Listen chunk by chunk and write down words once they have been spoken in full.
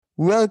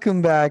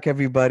Welcome back,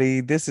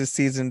 everybody. This is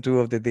season two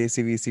of the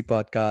Desi VC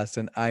podcast,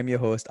 and I'm your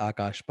host,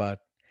 Akash Bhatt.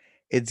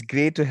 It's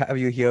great to have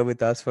you here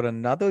with us for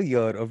another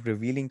year of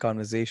revealing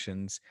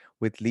conversations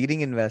with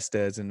leading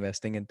investors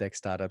investing in tech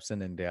startups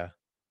in India.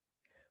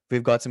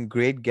 We've got some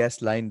great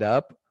guests lined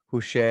up who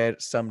share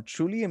some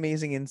truly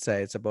amazing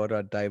insights about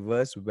our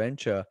diverse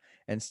venture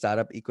and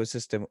startup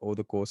ecosystem over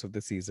the course of the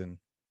season.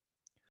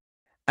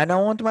 And I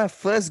want my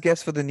first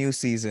guest for the new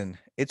season.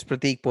 It's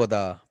Pratik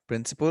Poddar,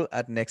 principal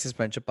at Nexus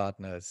Venture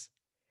Partners.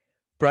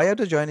 Prior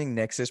to joining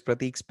Nexus,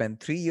 Pratik spent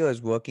 3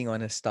 years working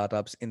on his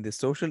startups in the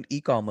social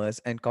e commerce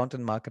and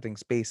content marketing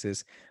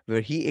spaces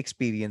where he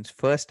experienced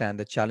firsthand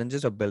the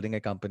challenges of building a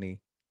company.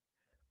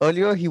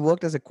 Earlier, he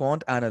worked as a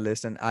quant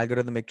analyst and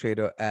algorithmic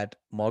trader at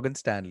Morgan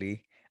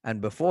Stanley, and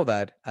before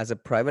that, as a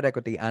private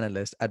equity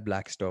analyst at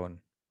Blackstone.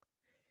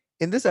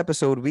 In this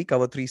episode, we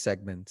cover three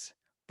segments: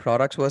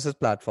 products versus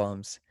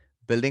platforms,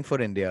 building for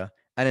India,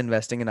 and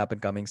investing in up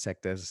and coming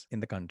sectors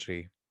in the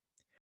country.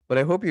 But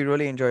I hope you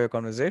really enjoy your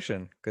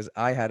conversation because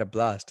I had a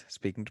blast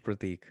speaking to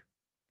Pratik.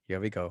 Here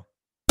we go.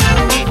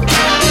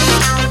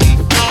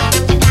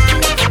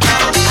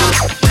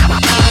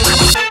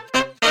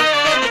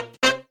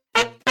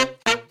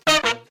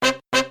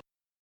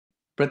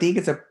 Pratik,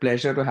 it's a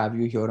pleasure to have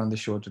you here on the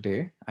show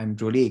today. I'm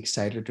really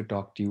excited to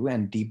talk to you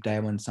and deep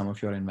dive on some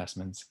of your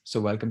investments.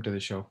 So, welcome to the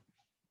show.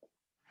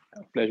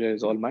 Pleasure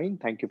is all mine.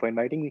 Thank you for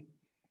inviting me.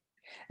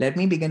 Let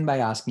me begin by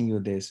asking you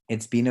this.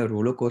 It's been a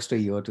roller coaster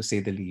year to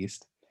say the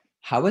least.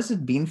 How has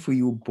it been for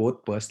you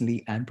both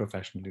personally and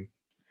professionally?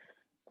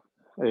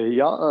 So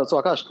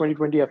Akash,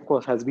 2020 of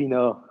course has been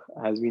a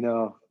has been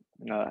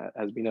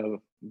a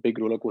big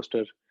roller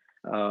coaster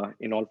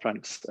in all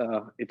fronts.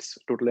 It's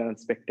totally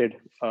unexpected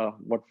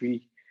what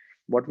we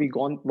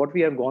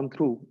have gone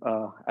through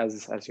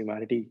as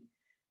humanity.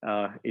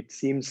 It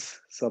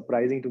seems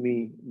surprising to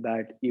me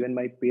that even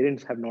my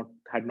parents had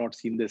not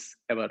seen this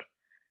ever,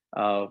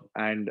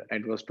 and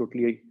it was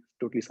totally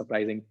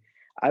surprising.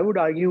 I would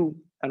argue,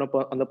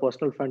 on the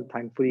personal front,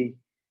 thankfully,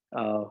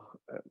 uh,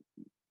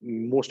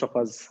 most of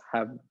us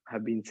have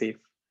been safe,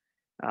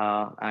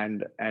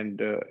 and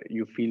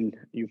you feel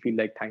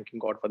like thanking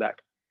God for that.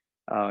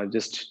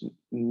 Just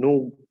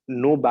no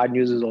bad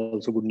news is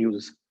also good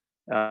news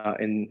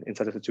in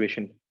such a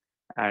situation,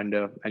 and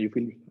you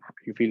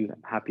feel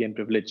happy and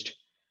privileged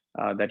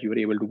that you were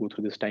able to go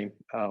through this time,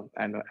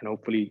 and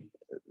hopefully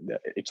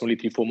it's only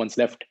 3 4 months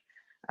left,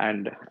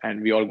 and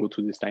we all go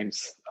through these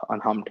times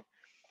unharmed.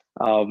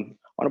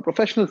 On a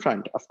professional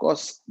front, of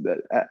course,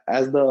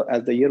 as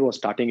the year was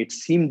starting, it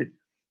seemed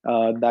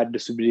that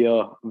this would be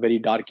a very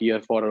dark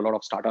year for a lot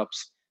of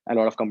startups. A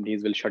lot of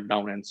companies will shut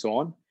down and so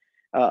on.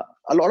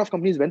 A lot of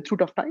companies went through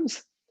tough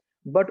times,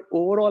 but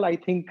overall, I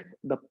think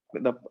the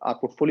our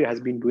portfolio has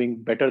been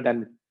doing better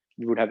than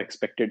we would have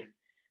expected.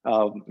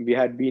 We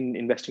had been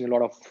investing a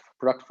lot of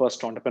product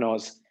first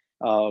entrepreneurs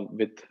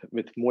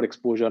with more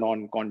exposure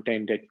on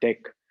content, tech,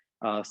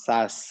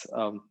 SaaS,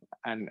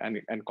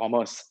 and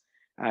commerce,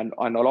 and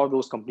a lot of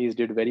those companies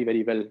did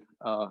very well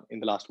in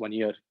the last 1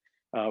 year.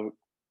 Uh,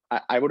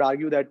 I would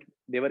argue that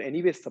they were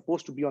anyway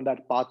supposed to be on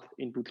that path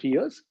in 2 3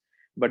 years,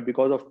 but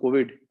because of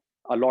COVID,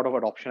 a lot of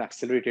adoption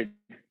accelerated,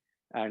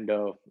 and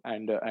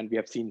we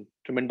have seen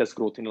tremendous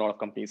growth in a lot of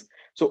companies.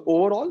 So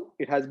overall,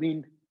 it has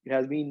been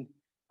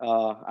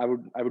I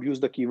would use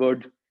the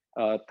keyword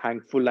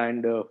thankful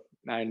and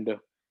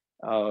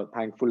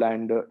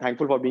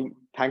thankful for being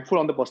thankful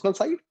on the personal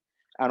side,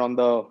 and on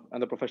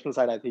the professional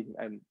side, I think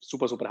I'm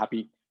super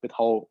happy with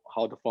how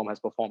the firm has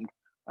performed,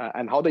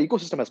 and how the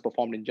ecosystem has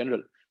performed in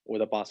general over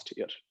the past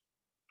year.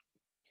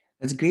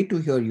 That's great to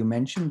hear. You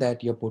mentioned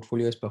that your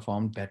portfolio has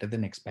performed better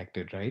than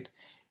expected, right?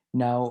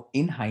 Now,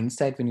 in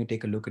hindsight, when you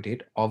take a look at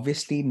it,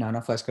 obviously none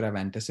of us could have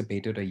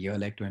anticipated a year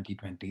like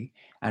 2020,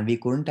 and we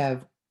couldn't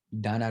have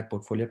done our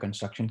portfolio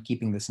construction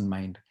keeping this in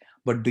mind.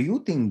 But do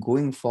you think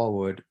going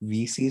forward,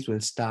 VCs will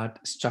start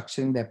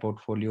structuring their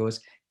portfolios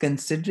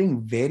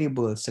considering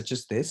variables such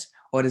as this?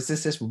 Or is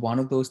this just one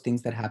of those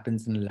things that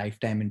happens in a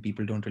lifetime and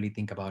people don't really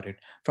think about it?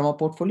 From a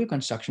portfolio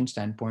construction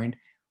standpoint,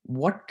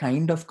 what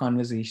kind of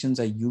conversations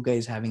are you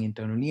guys having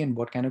internally, and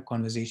what kind of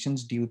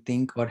conversations do you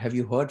think or have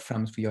you heard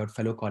from your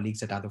fellow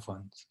colleagues at other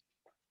firms?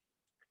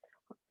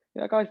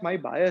 Yeah, Akash, my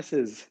bias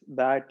is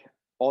that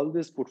all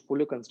this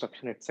portfolio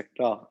construction,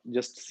 etc.,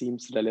 just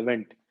seems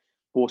relevant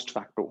post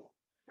facto.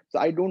 So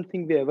I don't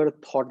think we ever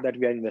thought that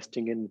we are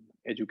investing in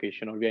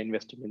education, or we are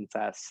investing in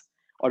SaaS,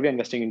 or we are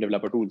investing in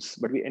developer tools,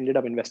 but we ended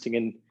up investing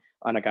in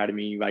an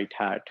academy, White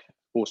Hat,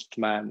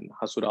 Postman,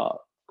 Hasura,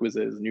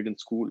 Quizzes, Newton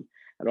School,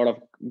 a lot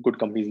of good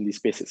companies in these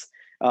spaces.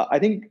 I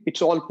think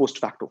it's all post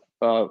facto.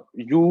 Uh,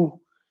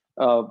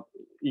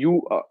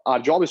 our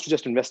job is to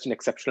just invest in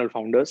exceptional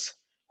founders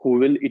who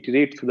will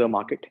iterate through the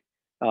market.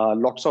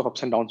 Lots of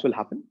ups and downs will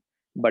happen,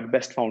 but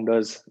best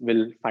founders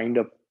will find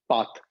a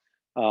path,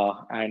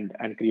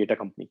 and create a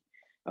company.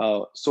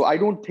 So I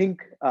don't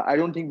think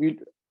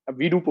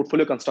we do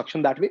portfolio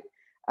construction that way,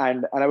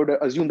 and I would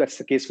assume that's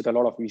the case with a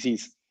lot of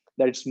VCs,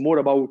 that it's more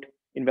about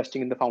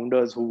investing in the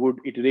founders who would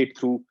iterate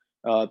through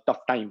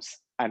tough times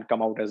and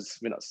come out as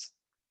winners.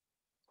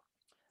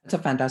 That's a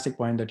fantastic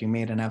point that you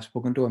made. And I've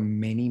spoken to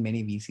many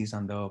VCs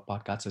on the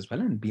podcast as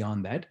well and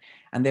beyond that.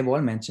 And they've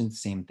all mentioned the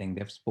same thing.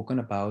 They've spoken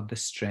about the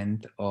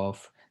strength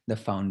of the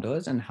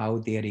founders and how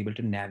they are able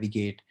to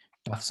navigate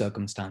tough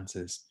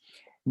circumstances.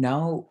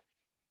 Now,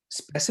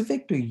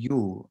 specific to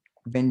you,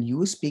 when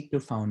you speak to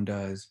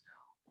founders,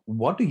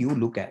 what do you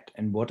look at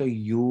and what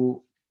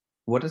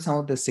are some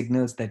of the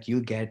signals that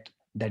you get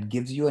that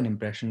gives you an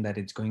impression that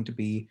it's going to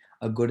be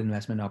a good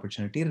investment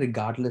opportunity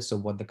regardless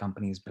of what the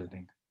company is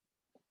building?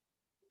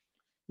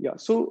 Yeah.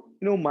 So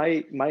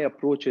my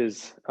approach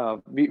is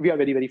we are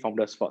very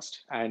founders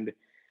first, and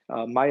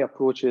my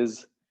approach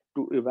is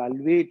to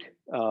evaluate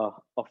a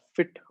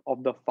fit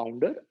of the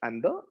founder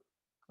and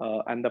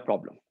the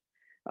problem.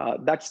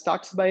 That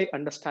starts by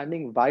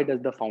understanding why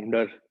does the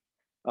founder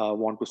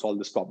want to solve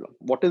this problem?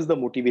 What is the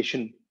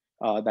motivation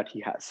that he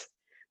has?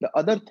 The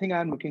other thing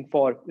I'm looking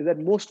for is that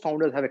most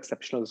founders have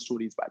exceptional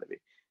stories. By the way,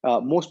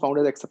 most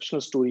founders have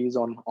exceptional stories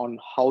on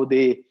how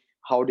they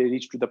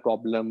reached to the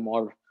problem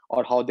or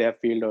how they have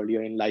failed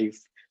earlier in life.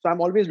 So I'm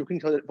always looking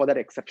for that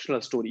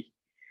exceptional story.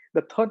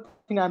 The third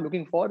thing I'm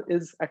looking for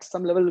is at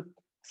some level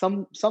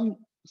some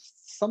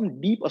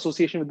deep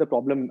association with the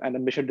problem and a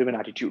mission driven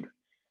attitude.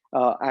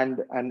 And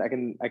I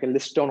can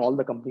list down all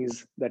the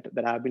companies that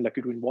I have been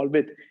lucky to involve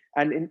with,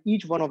 and in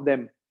each one of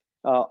them,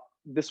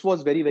 this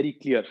was very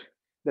clear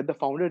that the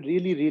founder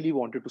really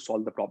wanted to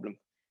solve the problem.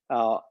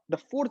 The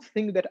fourth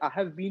thing that I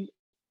have been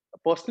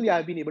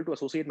able to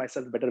associate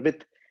myself better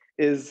with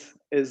is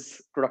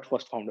product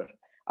first founder.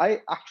 I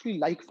actually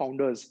like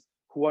founders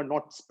who are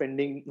not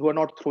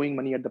throwing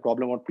money at the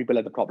problem or people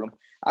at the problem.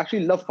 I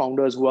actually love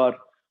founders who are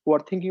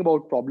thinking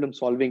about problem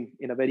solving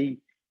in a very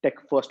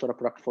tech first or a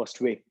product first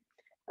way.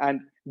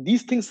 And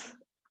these things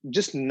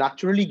just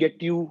naturally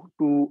get you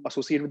to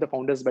associate with the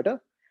founders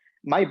better.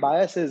 My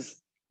bias is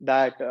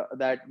that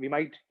we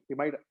might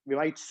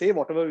say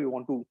whatever we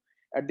want to.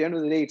 At the end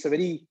of the day, it's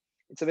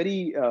a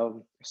very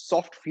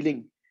soft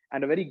feeling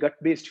and a very gut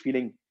based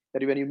feeling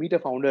that when you meet a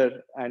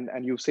founder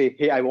and you say,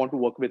 hey, I want to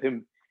work with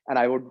him, and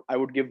I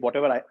would give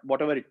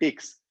whatever it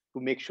takes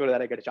to make sure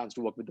that I get a chance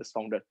to work with this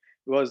founder,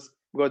 because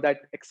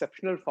that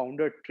exceptional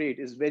founder trait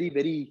is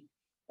very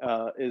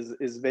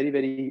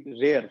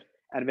rare.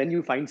 And when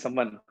you find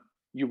someone,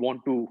 you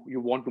want to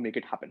make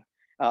it happen.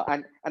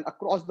 And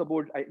across the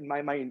board, in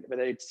my mind,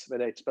 whether it's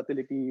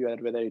Pratiliki or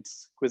whether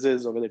it's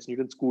quizzes or whether it's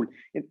Newton School,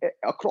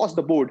 across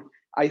the board,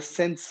 I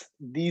sense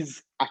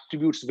these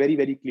attributes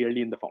very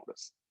clearly in the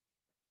founders.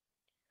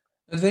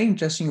 It's very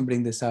interesting you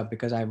bring this up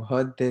because I've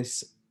heard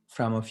this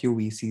from a few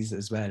VCs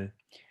as well.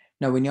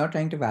 Now, when you're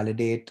trying to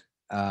validate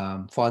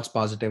false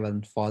positive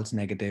and false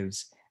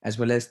negatives, as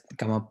well as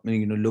come up,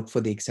 look for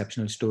the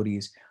exceptional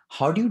stories,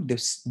 how do you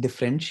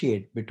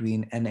differentiate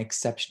between an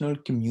exceptional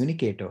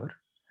communicator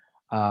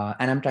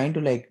and I'm trying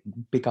to like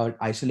pick out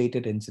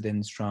isolated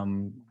incidents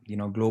from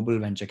global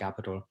venture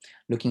capital,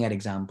 looking at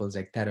examples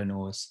like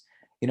Theranos.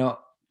 You know,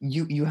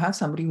 you have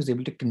somebody who's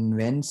able to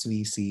convince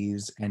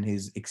VCs and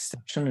is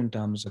exceptional in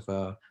terms of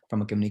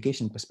from a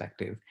communication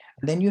perspective,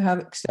 and then you have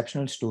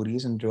exceptional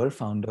stories and real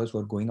founders who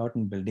are going out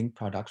and building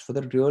products for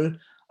the real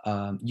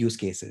use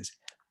cases.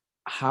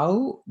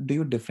 How do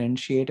you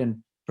differentiate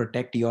and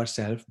protect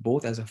yourself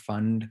both as a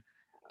fund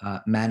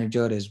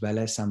manager as well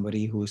as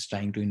somebody who's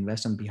trying to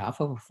invest on behalf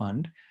of a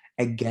fund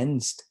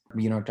against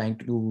trying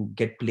to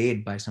get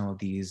played by some of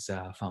these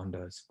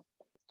founders?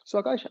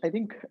 So Akash, I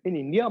think in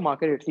India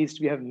market at least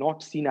we have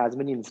not seen as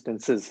many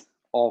instances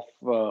of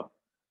uh,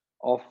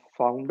 of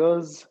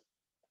founders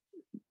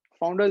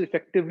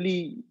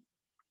effectively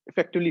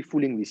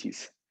fooling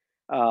VCs.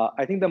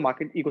 I think the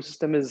market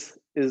ecosystem is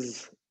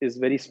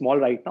very small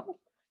right now,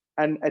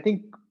 and I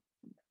think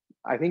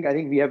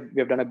we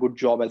have done a good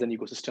job as an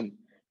ecosystem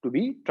to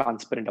be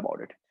transparent about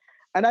it.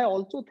 And I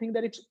also think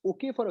that it's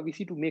okay for a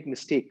VC to make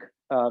mistake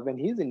when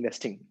he's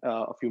investing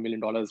a few $1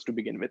 million to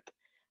begin with.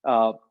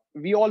 Uh,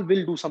 we all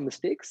will do some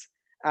mistakes,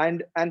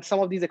 and some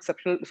of these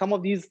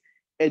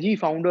edgy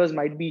founders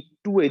might be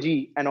too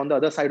edgy and on the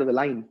other side of the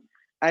line,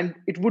 and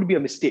it would be a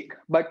mistake.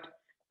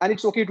 And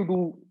it's okay to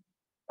do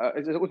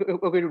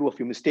a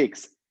few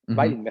mistakes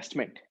while Mhm.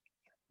 investment.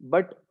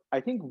 But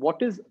I think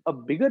what is a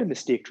bigger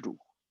mistake to do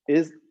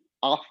is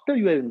after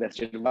you have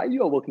invested, while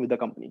you are working with the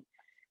company,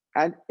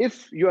 and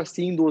if you are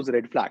seeing those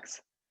red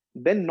flags,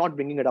 then not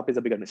bringing it up is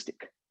a bigger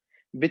mistake.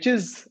 Which I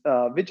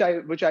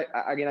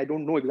again, I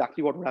don't know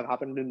exactly what would have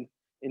happened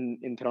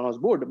in Theranos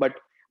board, but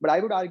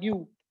I would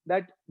argue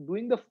that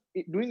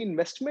doing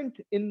investment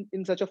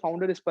in such a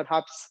founder is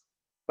perhaps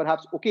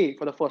okay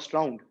for the first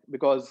round,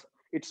 because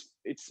it's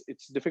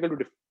difficult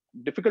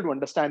to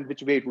understand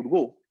which way it would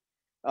go.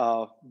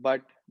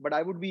 But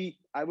I would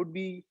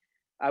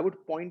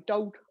point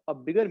out a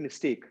bigger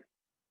mistake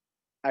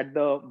at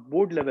the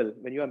board level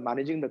when you are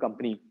managing the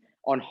company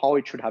on how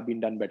it should have been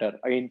done better.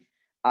 I mean,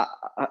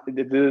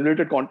 there's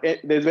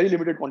very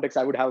limited context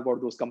I would have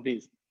about those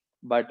companies,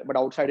 but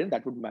outside in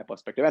that would be my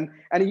perspective. And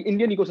the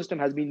Indian ecosystem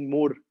has been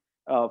more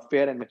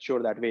fair and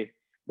mature that way.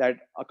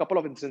 That a couple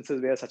of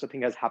instances where such a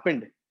thing has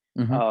happened,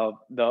 Hmm.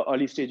 The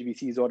early stage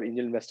VCs or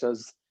angel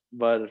investors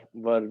were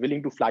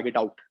willing to flag it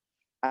out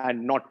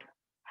and not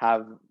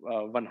have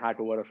one hat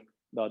over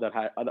the other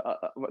hat,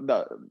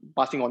 the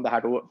passing on the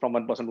hat over from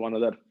one person to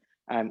another,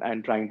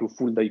 and trying to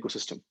fool the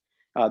ecosystem.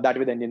 That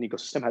way, the Indian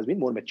ecosystem has been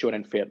more mature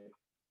and fair.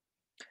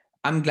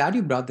 I'm glad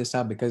you brought this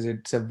up because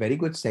it's a very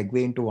good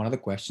segue into one of the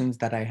questions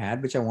that I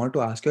had, which I wanted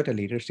to ask you at a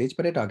later stage,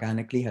 but it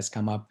organically has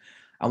come up.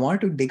 I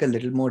wanted to dig a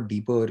little more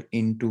deeper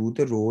into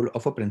the role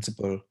of a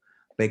principal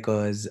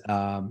because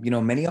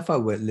many of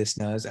our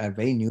listeners are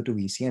very new to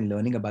VC and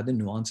learning about the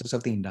nuances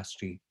of the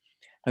industry.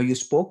 Now, you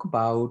spoke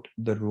about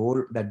the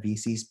role that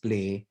VCs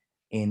play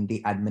in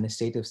the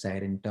administrative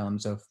side in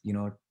terms of,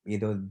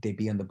 either they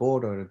be on the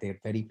board or they're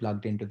very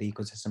plugged into the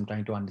ecosystem,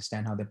 trying to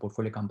understand how their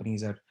portfolio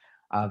companies are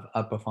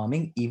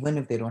performing, even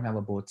if they don't have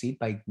a board seat,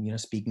 by,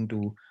 speaking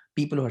to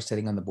people who are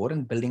sitting on the board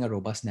and building a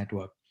robust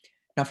network.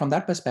 Now, from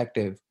that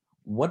perspective,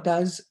 what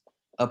does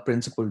a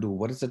principal do?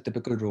 What is the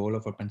typical role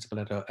of a principal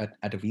at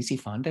a VC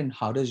fund, and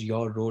how does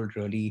your role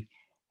really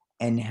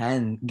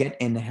get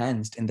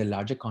enhanced in the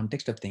larger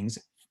context of things,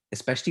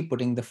 especially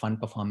putting the fund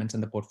performance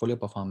and the portfolio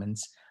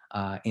performance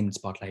in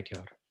spotlight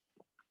here?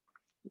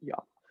 Yeah,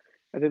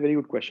 that's a very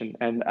good question,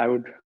 and I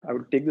would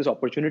take this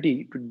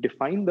opportunity to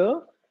define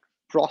the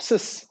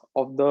process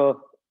of the.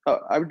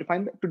 I would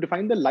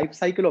define the life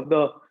cycle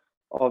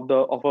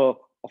of a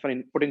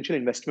potential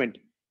investment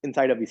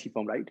inside a VC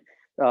firm, right?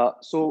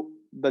 So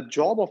the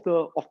job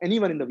of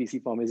anyone in the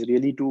VC firm is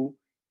really to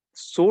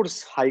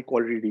source high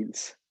quality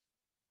deals,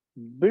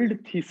 build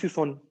thesis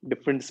on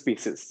different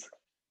spaces,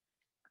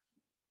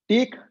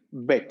 take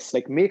bets,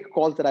 like make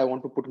calls that I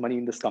want to put money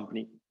in this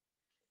company,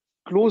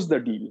 close the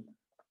deal,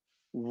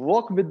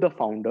 work with the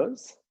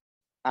founders,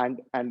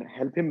 and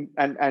help him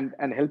and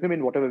help him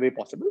in whatever way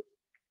possible,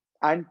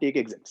 and take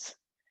exits.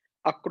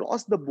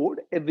 Across the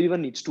board,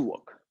 everyone needs to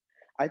work.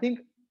 I think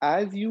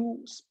as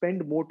you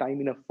spend more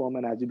time in a firm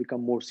and as you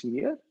become more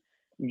senior,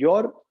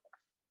 your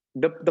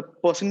the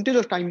percentage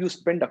of time you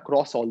spend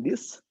across all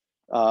this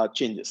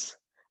changes.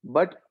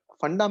 But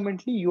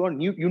fundamentally, you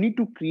need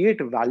to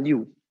create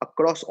value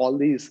across all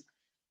these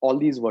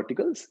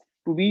verticals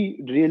to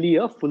be really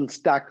a full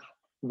stack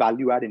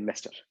value add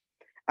investor.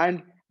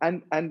 And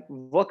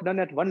work done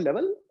at one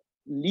level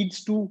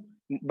leads to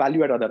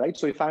value at other, right?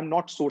 So if I'm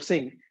not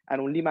sourcing and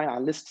only my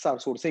analysts are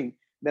sourcing,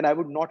 then I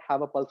would not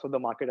have a pulse of the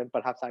market, and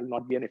perhaps I will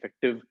not be an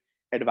effective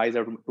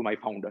advisor to my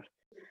founder.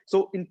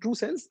 So in true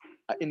sense,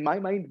 in my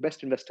mind,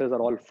 best investors are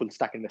all full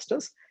stack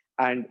investors,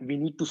 and we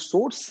need to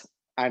source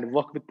and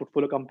work with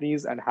portfolio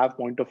companies and have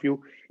point of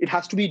view. It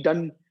has to be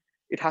done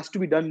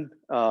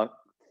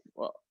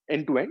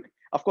end to end.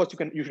 Of course,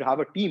 you should have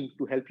a team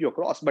to help you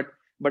across, but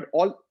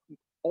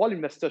all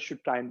investors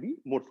should try and be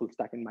more full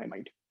stack in my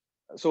mind.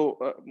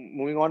 So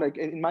moving on, like,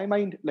 in my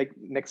mind, like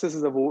Nexus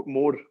is a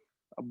more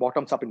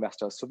bottoms up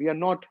investors. So we are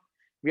not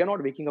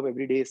waking up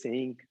every day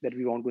saying that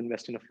we want to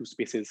invest in a few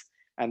spaces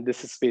and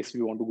this is space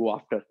we want to go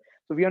after.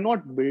 So we are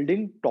not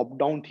building top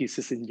down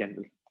thesis in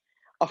general.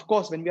 Of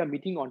course, when we are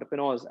meeting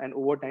entrepreneurs and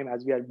over time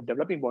as we are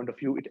developing point of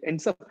view, it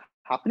ends up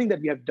happening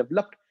that we have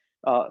developed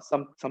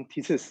some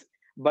thesis,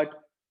 but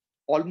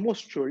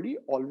almost surely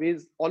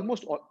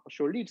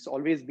it's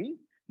always been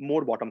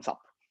more bottoms up.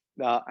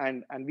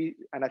 And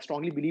I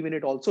strongly believe in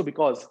it also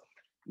because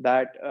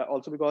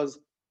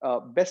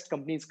best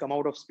companies come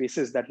out of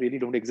spaces that really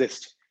don't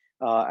exist,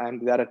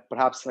 and they are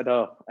perhaps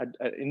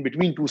in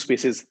between two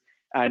spaces.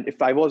 And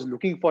if I was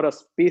looking for a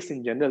space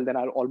in general, then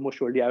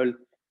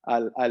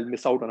I'll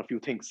miss out on a few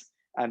things.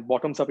 And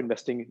bottoms up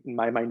investing in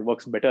my mind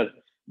works better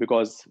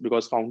because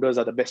founders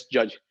are the best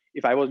judge.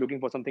 If I was looking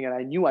for something and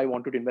I knew I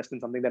wanted to invest in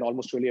something, then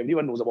almost surely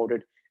everyone knows about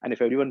it. And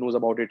if everyone knows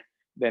about it,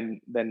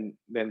 then the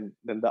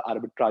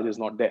arbitrage is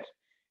not there.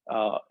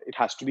 It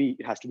has to be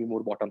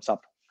more bottoms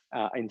up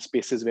in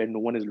spaces where no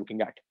one is looking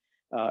at,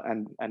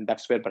 and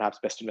that's where perhaps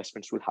best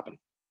investments will happen.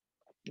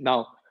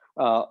 Now,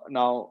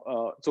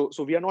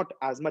 so we are not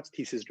as much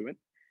thesis driven.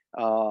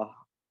 Uh,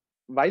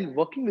 while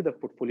working with the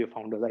portfolio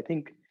founders, I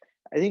think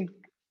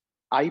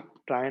I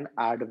try and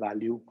add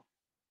value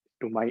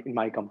to my in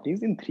my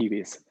companies in three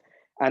ways.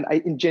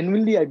 And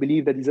genuinely I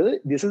believe that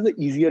this is the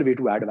easier way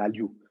to add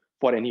value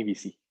for any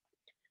VC.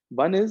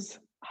 One is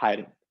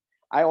hiring.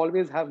 I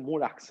always have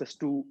more access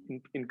to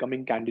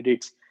incoming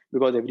candidates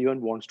because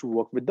everyone wants to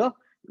work with the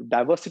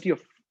diversity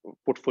of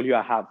portfolio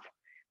I have.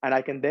 And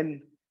I can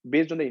then,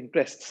 based on the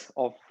interests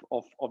of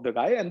the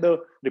guy and the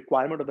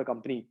requirement of the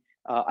company,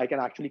 I can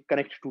actually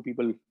connect to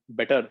people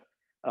better.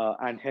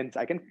 And hence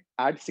I can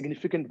add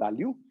significant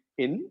value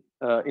in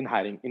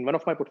hiring. In one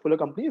of my portfolio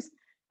companies,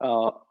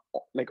 uh,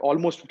 like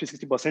almost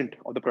 50-60%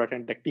 of the product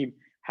and tech team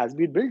has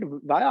been built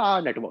via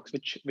our networks,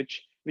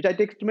 which I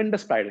take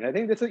tremendous pride in. I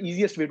think that's the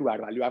easiest way to add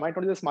value. I might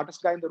not be the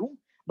smartest guy in the room,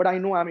 but I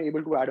know I'm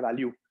able to add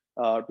value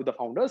to the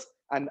founders,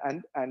 and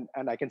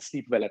I can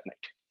sleep well at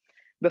night.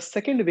 The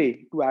second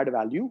way to add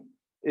value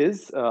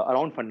is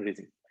around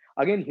fundraising.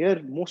 Again,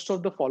 here most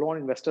of the follow-on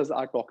investors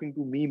are talking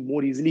to me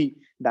more easily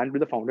than to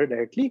the founder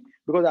directly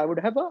because I would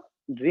have a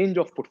range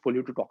of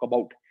portfolio to talk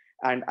about,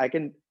 and I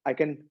can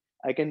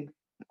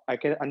I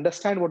can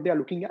understand what they are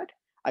looking at.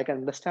 I can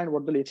understand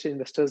what the late stage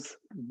investors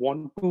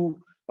want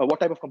to, what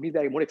type of companies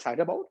they are more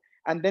excited about,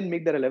 and then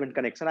make the relevant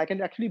connects. And I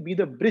can actually be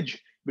the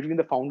bridge between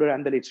the founder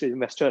and the late stage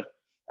investor,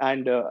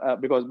 and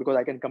because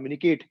I can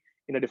communicate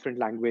in a different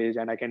language,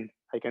 and I can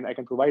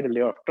provide a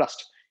layer of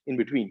trust in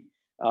between,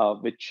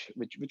 which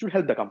will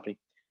help the company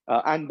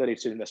and the late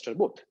stage investor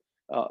both.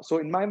 So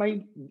in my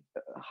mind,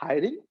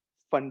 hiring,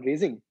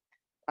 fundraising,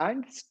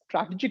 and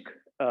strategic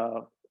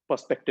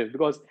perspective,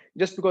 because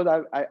just because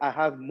I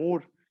have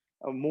more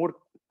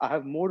I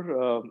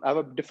have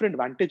a different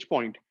vantage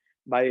point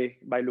by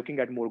looking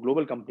at more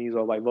global companies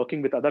or by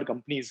working with other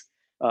companies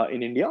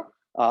in India.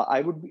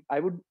 I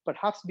would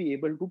perhaps be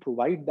able to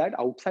provide that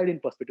outside in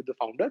perspective to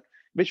the founder,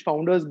 which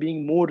founders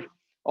being more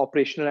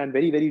operational and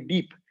very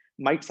deep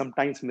might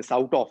sometimes miss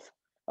out of.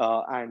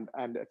 And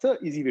it's an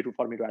easy way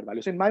for me to add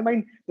value. So in my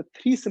mind, the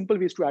three simple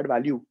ways to add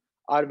value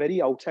are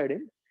very outside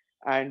in,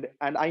 and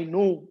I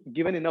know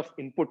given enough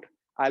input,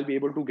 I'll be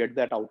able to get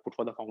that output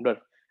for the founder,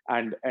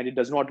 and it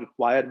does not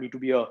require me to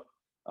be a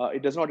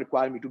it does not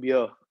require me to be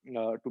a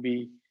to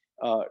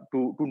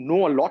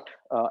know a lot.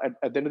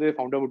 At the end of the day,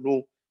 founder would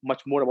know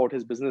much more about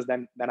his business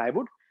than I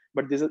would.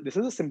 But this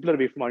is a simpler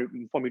way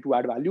for me to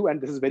add value,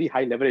 and this is very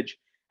high leverage,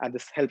 and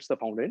this helps the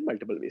founder in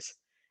multiple ways.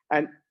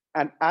 And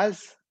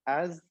as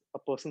a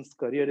person's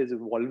career is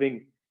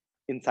evolving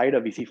inside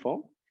a VC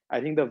firm, I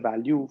think the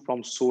value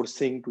from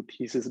sourcing to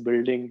thesis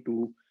building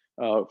to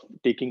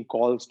taking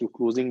calls to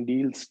closing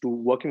deals to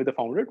working with the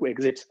founder to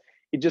exits,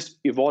 it just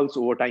evolves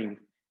over time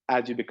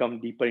as you become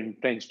deeper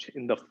entrenched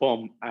in the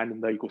firm and in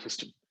the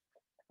ecosystem.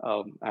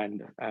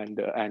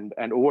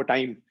 And over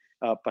time,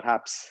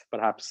 perhaps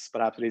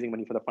raising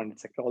money for the fund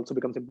sector also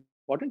becomes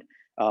important.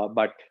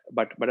 But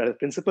as a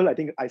principle, I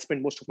think I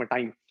spend most of my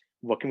time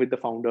working with the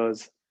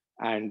founders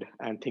and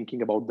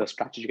thinking about the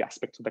strategic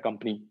aspects of the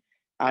company,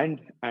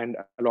 and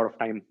a lot of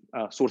time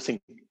sourcing,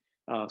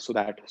 so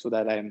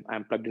that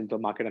I'm plugged into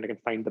the market and I can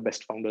find the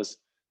best founders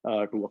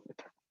to work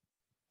with.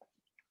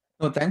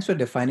 No, thanks for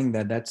defining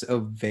that. That's a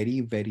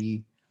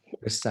very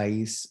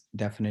precise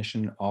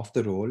definition of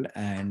the role,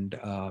 and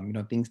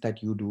things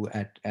that you do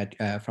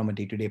at from a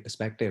day-to-day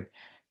perspective.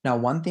 Now,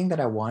 one thing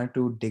that I wanted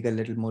to dig a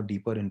little more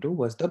deeper into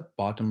was the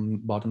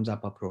bottoms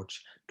up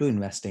approach to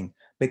investing,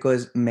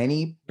 because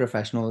many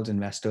professionals,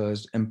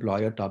 investors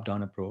employ a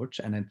top-down approach,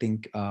 and I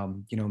think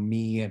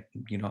me,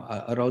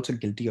 are also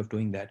guilty of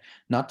doing that.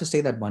 Not to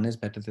say that one is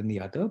better than the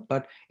other,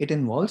 but it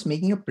involves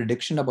making a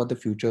prediction about the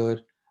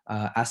future,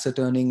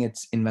 ascertaining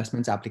its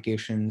investments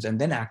applications,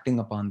 and then acting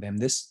upon them.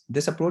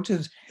 This approach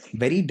is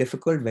very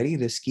difficult, very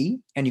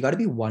risky, and you got to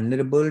be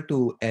vulnerable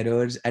to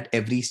errors at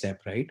every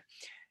step, right?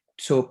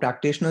 So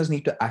practitioners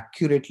need to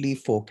accurately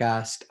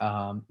forecast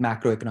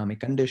macroeconomic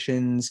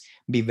conditions,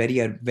 be very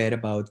aware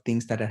about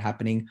things that are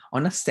happening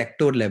on a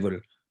sector level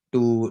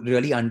to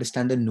really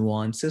understand the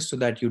nuances so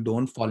that you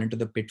don't fall into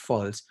the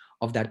pitfalls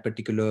of that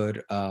particular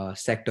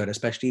sector,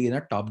 especially in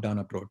a top-down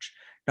approach.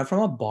 Now,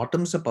 from a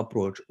bottoms-up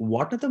approach,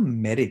 what are the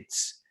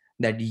merits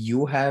that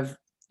you have,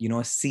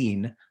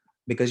 seen,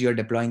 because you're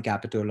deploying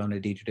capital on a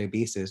day-to-day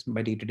basis?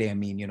 By day-to-day, I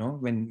mean,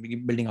 when you're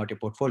building out your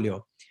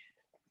portfolio,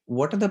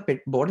 what are the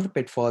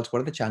pitfalls, what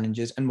are the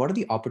challenges, and what are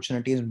the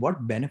opportunities, and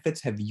what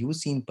benefits have you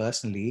seen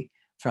personally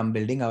from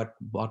building our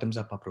bottoms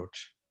up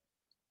approach?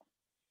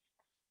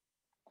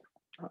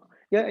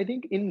 Yeah, I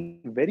think in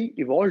very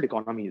evolved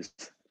economies,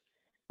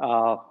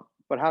 uh,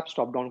 perhaps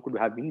top down could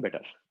have been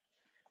better,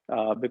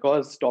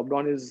 because top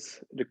down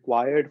is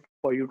required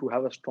for you to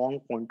have a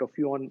strong point of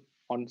view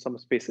on some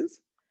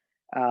spaces,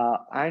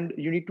 and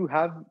you need to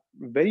have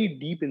very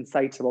deep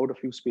insights about a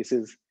few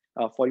spaces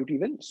for you to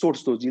even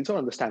source those deals or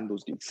understand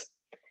those deals.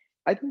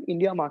 I think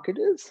India market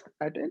is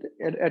at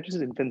its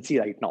infancy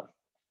right now,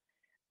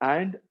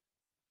 and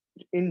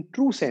in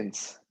true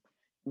sense,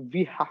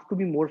 we have to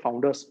be more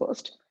founders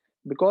first,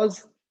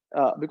 because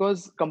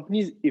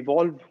companies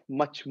evolve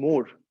much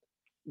more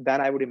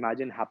than I would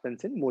imagine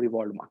happens in more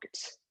evolved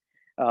markets.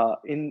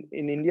 In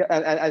India,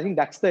 and I think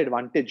that's the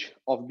advantage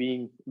of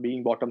being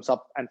bottoms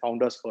up and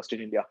founders first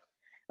in India.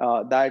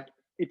 That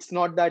it's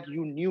not that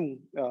you knew.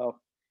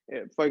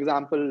 For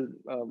example,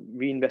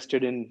 we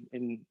invested in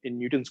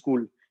Newton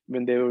School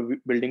when they were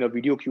building a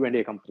video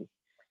Q&A company,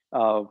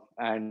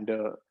 and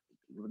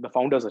the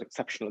founders are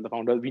exceptional. The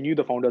founders, we knew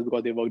the founders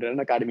because they worked at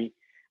an academy,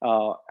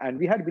 and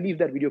we had believed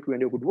that video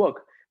Q&A could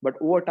work. But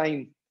over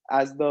time,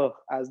 as the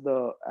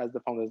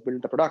founders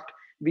built the product,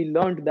 we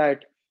learned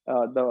that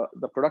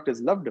the product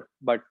is loved,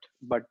 but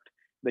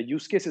the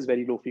use case is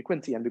very low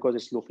frequency, and because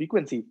it's low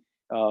frequency,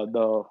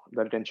 the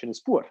retention is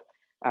poor,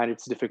 and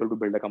it's difficult to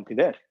build a company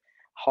there.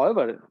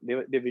 However,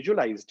 they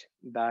visualized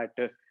that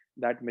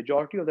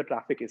majority of the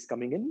traffic is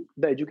coming in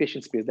the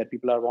education space, that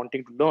people are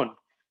wanting to learn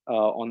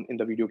on in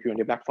the video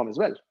Q&A platform as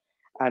well.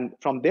 And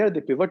from there,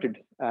 they pivoted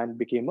and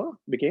became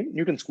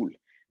Newton School,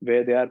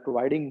 where they are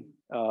providing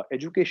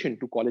education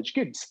to college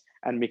kids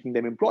and making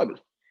them employable.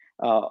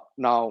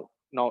 Now,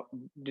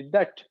 did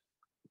that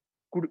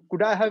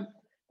could I have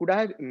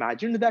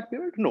imagined that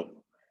pivot? No,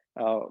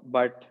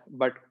 but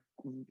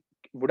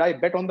would I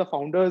bet on the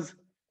founders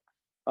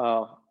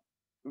Uh,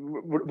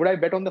 would I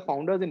bet on the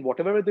founders in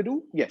whatever they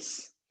do?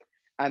 Yes,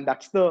 and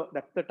that's the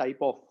type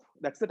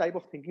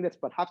of thinking that's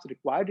perhaps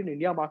required in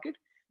India market,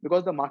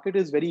 because the market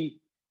is very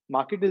in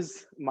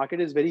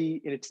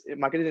its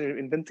market is in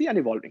infancy and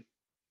evolving.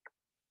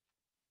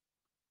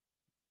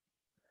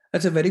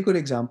 That's a very good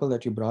example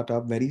that you brought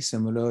up. Very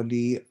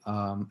similarly,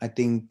 I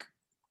think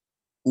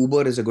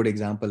Uber is a good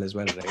example as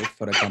well, right?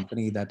 For a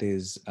company that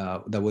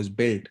was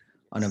built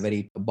on a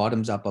very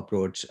bottoms up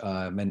approach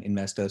when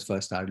investors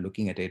first started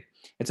looking at it.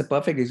 It's a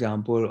perfect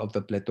example of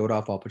the plethora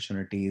of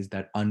opportunities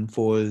that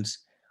unfolds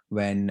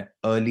when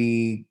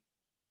early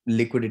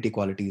liquidity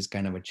quality is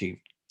kind of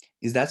achieved.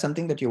 Is that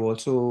something that you've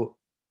also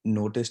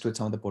noticed with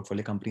some of the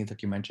portfolio companies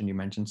that you mentioned? You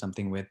mentioned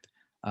something with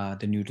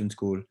the Newton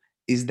School.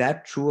 Is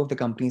that true of the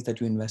companies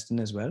that you invest in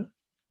as well?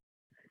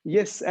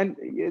 Yes, and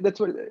that's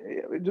what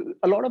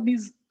a lot of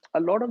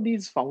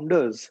these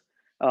founders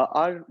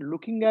are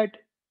looking at.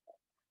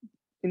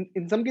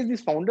 In some cases,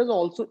 these founders are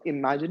also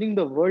imagining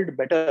the world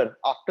better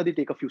after they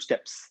take a few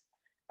steps,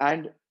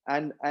 and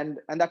and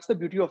that's the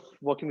beauty of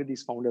working with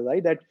these founders,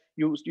 right? That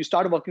you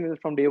start working with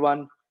it from day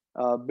one,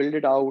 build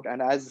it out,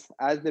 and as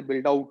they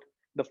build out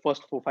the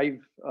first 4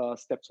 5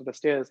 steps of the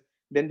stairs,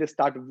 then they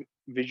start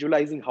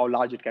visualizing how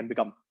large it can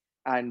become.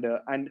 And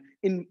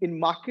in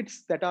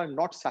markets that are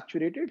not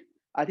saturated,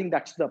 I think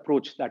that's the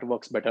approach that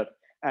works better,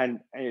 and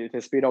it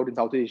has played out in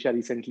South Asia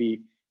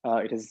recently.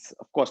 It has,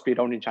 of course,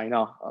 played out in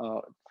China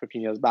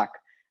 15 years back.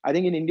 I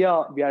think in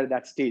India we are at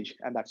that stage,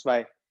 and that's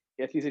why,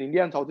 at least in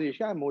India and South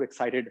Asia, I'm more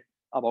excited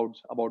about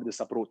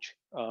this approach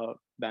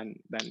than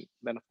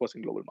of course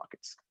in global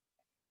markets.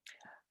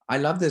 I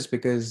love this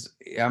because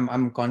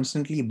I'm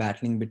constantly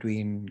battling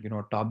between, you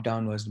know, top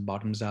down versus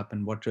bottoms up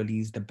and what really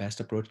is the best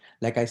approach.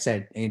 Like I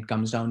said, it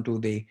comes down to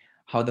the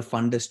how the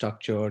fund is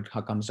structured,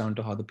 how comes down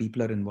to how the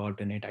people are involved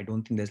in it. I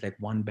don't think there's like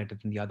one better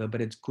than the other, but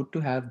it's good to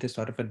have this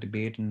sort of a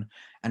debate and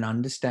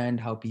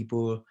understand how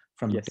people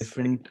from Yes,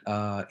 different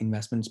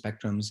investment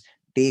spectrums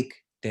take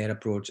their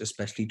approach,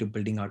 especially to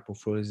building out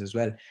portfolios as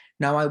well.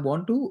 Now, I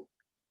want to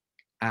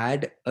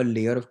add a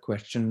layer of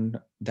question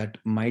that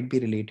might be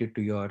related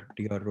to your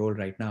role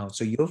right now.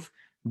 So you've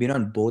been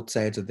on both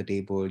sides of the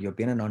table. You've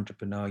been an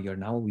entrepreneur. You're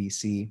now a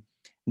VC.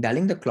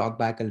 Dialing the clock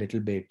back a little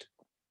bit,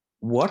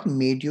 what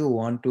made you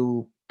want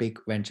to pick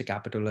venture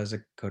capital as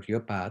a career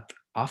path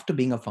after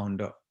being a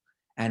founder?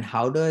 And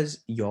how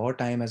does your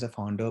time as a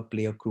founder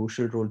play a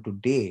crucial role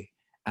today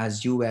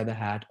as you wear the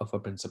hat of a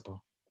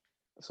principal?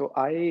 so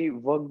I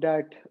worked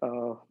at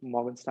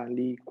Morgan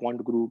Stanley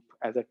Quant Group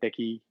as a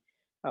techie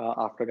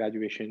after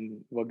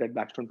graduation. Worked at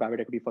Blackstone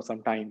Private Equity for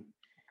some time,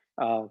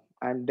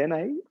 and then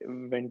I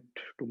went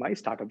to my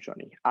startup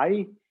journey.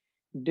 I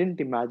didn't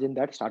imagine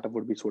that startup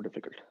would be so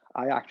difficult.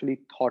 I actually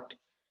thought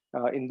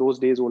in those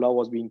days Ola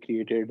was being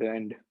created,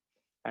 and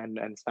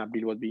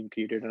Snapdeal was being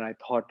created, and I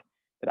thought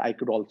that I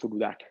could also do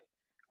that.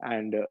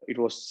 And it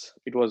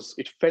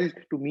felt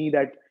to me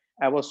that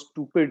I was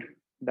stupid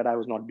that I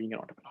was not being an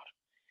entrepreneur.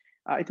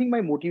 I think my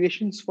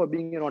motivations for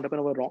being an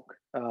entrepreneur were wrong.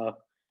 Uh,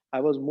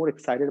 I was more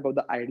excited about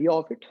the idea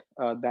of it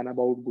than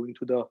about going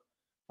through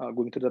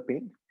the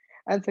pain.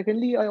 And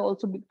secondly, I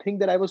also think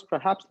that I was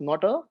perhaps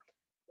not a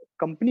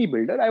company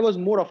builder. I was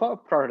more of a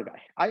product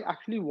guy. I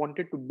actually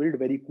wanted to build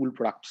very cool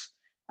products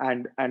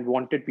and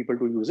wanted people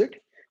to use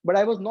it, but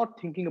I was not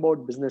thinking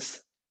about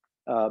business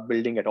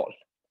building at all.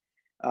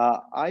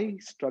 I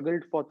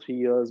struggled for 3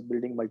 years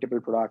building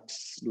multiple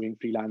products, doing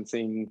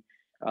freelancing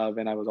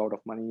when I was out of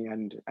money,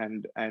 and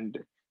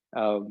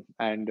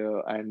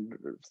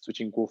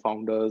switching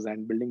co-founders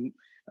and building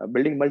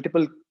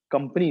multiple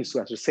companies,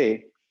 so as to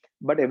say,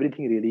 but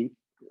everything really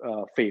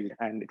failed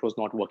and it was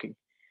not working.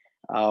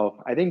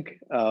 I think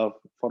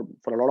for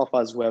a lot of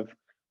us who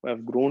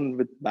have grown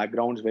with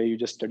backgrounds where you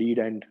just studied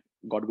and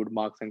got good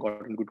marks and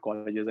got in good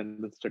colleges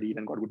and then studied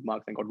and got good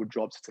marks and got good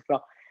jobs,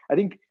 etc. I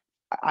think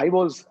I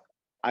was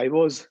I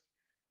was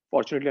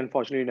fortunately,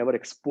 unfortunately, never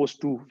exposed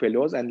to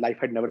failures, and life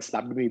had never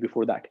slapped me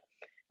before that.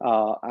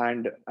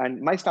 And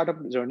my startup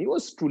journey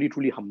was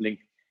truly humbling,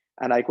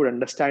 and I could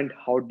understand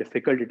how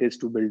difficult it is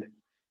to build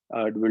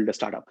a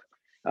startup.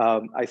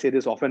 I say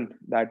this often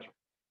that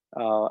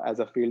as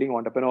a failing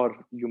entrepreneur,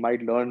 you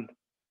might learn.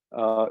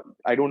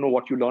 I don't know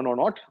what you learn or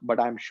not, but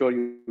I'm sure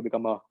you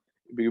become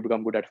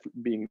good at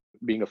being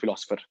a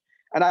philosopher.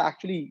 And I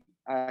actually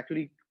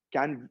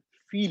can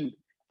feel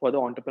for the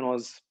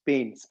entrepreneur's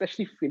pain,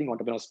 especially feeling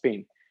entrepreneur's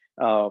pain,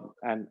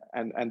 and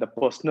the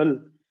personal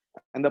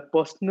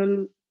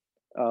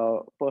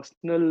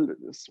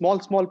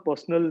small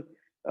personal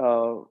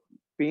uh,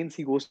 pains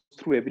he goes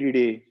through every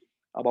day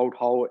about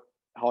how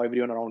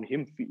everyone around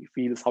him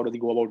feels. How does he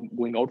go about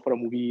going out for a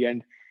movie?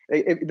 And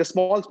the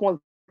small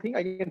thing,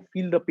 I can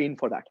feel the pain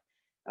for that.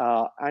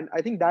 And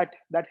I think that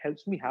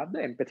helps me have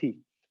the empathy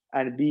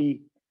and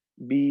be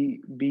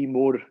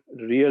more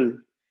real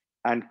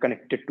and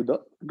connected to the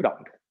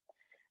ground.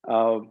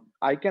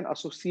 I can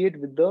associate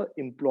with the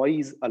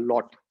employees a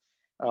lot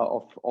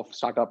of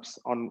startups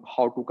on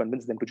how to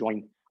convince them to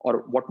join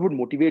or what would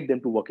motivate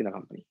them to work in a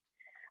company.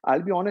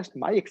 I'll be honest,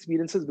 my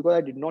experiences, because I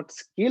did not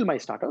scale my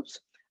startups,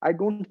 I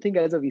don't think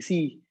as a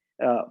VC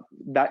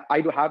that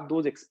I do have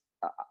those.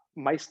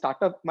 My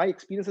startup, my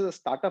experience as a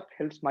startup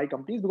helps my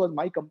companies, because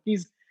my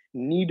companies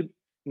need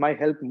my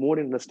help more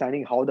in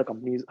understanding how the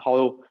companies,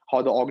 how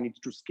the org needs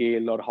to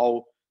scale, or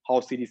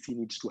how Series C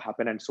needs to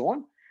happen, and so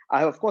on. I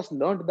have of course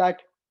learned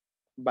that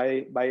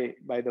by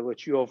the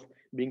virtue of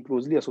being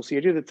closely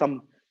associated with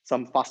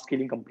some fast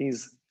scaling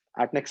companies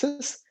at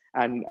Nexus,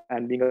 and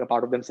being a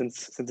part of them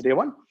since day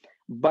one.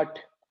 But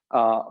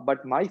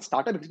my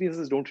startup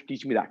experiences don't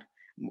teach me that.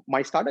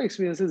 My startup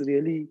experiences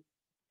really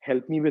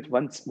help me with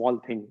one small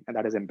thing, and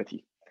that is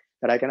empathy.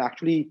 That I can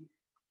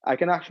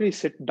actually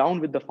sit down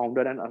with the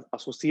founder and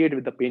associate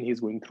with the pain he's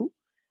going through,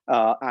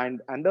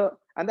 and the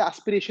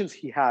aspirations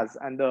he has,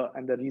 and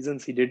the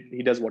reasons he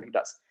does what he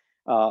does.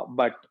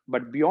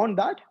 But beyond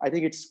that, I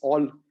think it's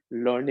all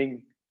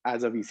learning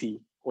as a VC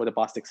over the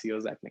past 6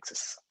 years at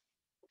Nexus.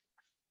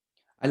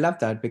 I love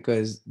that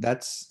because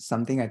that's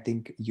something I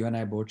think you and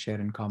I both share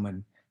in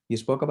common. You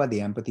spoke about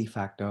the empathy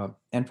factor.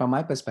 And from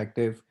my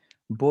perspective,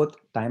 both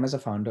time as a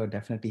founder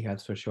definitely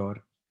helps for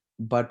sure.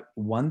 But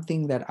one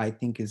thing that I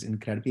think is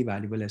incredibly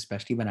valuable,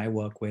 especially when I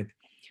work with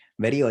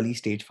very early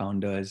stage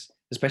founders,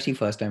 especially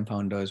first time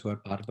founders who are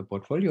part of the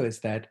portfolio, is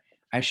that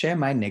I share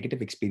my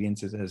negative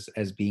experiences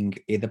as being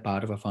either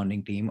part of a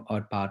founding team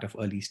or part of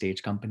early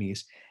stage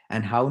companies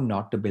and how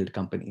not to build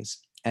companies.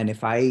 And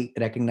if I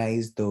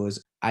recognize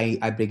those,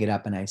 I bring it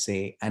up and I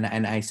say,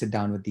 and I sit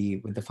down with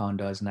the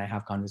founders and I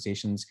have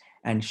conversations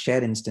and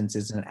share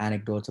instances and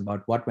anecdotes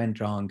about what went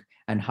wrong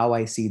and how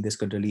I see this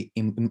could really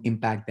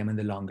impact them in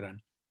the long run.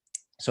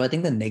 So I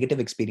think the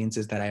negative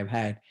experiences that I've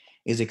had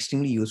is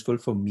extremely useful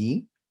for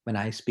me when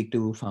I speak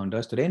to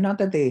founders today. Not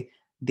that they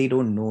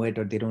don't know it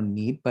or they don't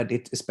need, but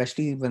it's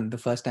especially when the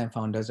first time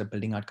founders are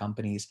building out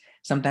companies,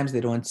 sometimes they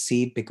don't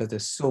see it because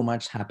there's so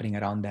much happening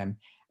around them.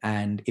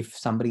 And if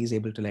somebody is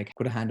able to like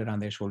put a hand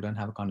around their shoulder and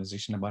have a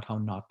conversation about how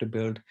not to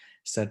build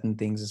certain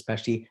things,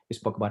 especially we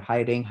spoke about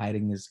hiring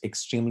is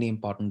extremely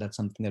important. That's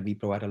something that we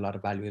provide a lot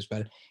of value as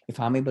well.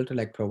 If I'm able to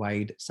like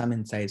provide some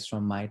insights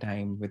from my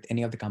time with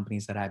any of the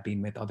companies that I've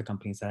been with or the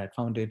companies that I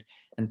founded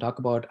and talk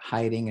about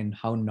hiring and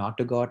how not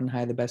to go out and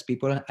hire the best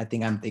people, I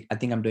think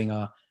I'm doing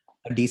a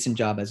decent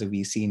job as a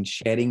VC in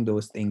sharing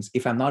those things.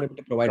 If I'm not able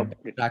to provide best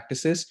Completely,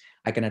 practices,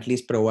 I can at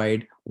least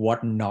provide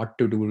what not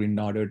to do in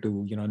order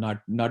to,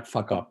 not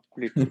fuck up.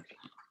 completely,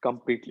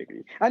 completely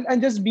agree.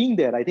 And just being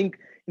there, I think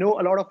a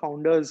lot of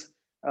founders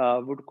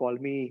would call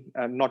me,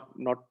 not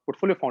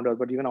portfolio founders,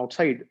 but even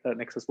outside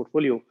Nexus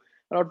portfolio,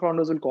 a lot of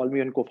founders will call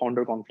me on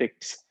co-founder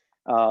conflicts,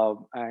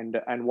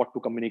 and what to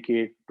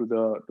communicate to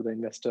the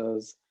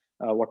investors,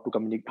 what to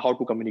communicate, how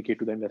to communicate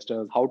to the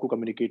investors, how to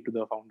communicate to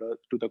the founder,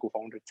 to the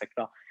co-founder,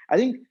 etc. I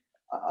think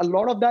a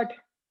lot of that,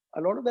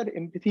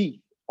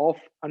 empathy of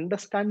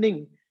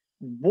understanding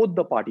both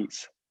the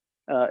parties,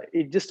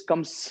 it just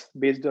comes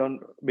based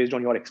on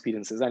your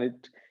experiences, and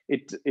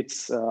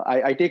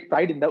I take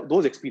pride in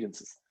those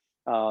experiences,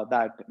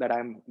 that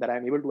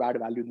I'm able to add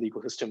value in the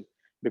ecosystem,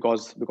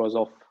 because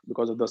of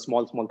the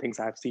small things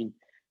I have seen.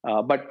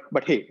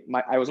 But hey,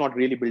 I was not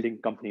really building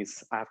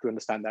companies. I have to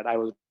understand that I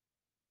was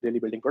really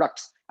building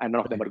products, and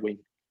none of them are going.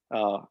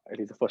 At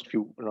least the first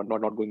few,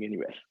 not going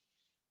anywhere.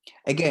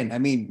 Again, I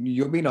mean,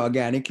 you've been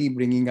organically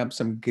bringing up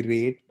some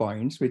great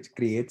points, which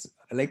creates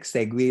like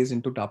segues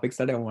into topics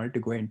that I wanted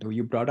to go into.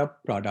 You brought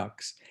up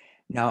products.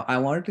 Now, I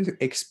wanted to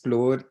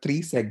explore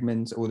three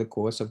segments over the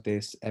course of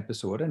this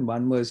episode, and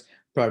one was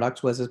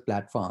products versus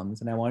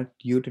platforms. And I want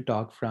you to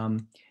talk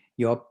from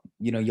your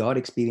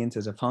experience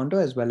as a founder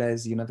as well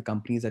as the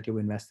companies that you've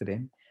invested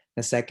in.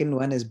 The second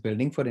one is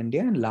building for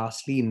India, and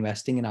lastly,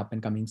 investing in up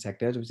and coming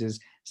sectors, which is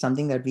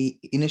something that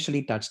we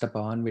initially touched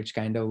upon, which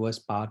kind of was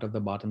part of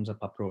the bottoms up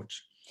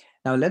approach.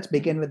 Now, let's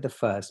begin with the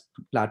first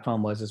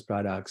platform versus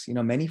products.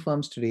 Many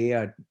firms today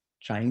are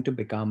trying to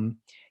become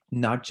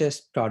not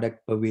just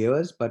product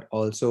purveyors, but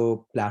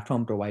also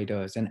platform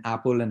providers. And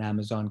Apple and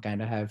Amazon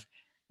kind of have,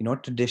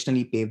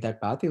 traditionally paved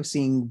that path. You're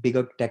seeing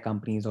bigger tech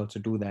companies also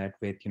do that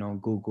with,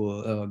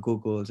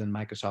 Google's and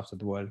Microsoft's of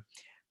the world,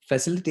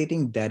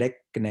 facilitating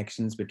direct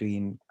connections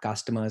between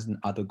customers and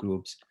other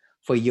groups.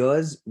 For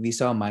years, we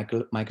saw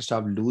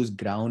Microsoft lose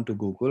ground to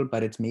Google,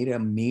 but it's made a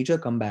major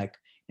comeback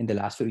in the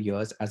last few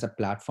years as a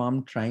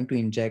platform trying to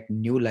inject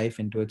new life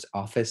into its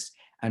Office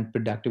and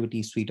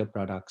productivity suite of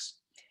products.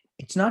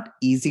 It's not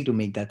easy to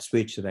make that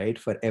switch, right?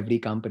 For every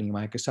company,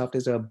 Microsoft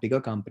is a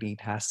bigger company.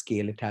 It has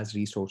scale, it has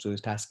resources,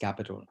 it has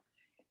capital.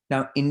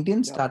 Now, Indian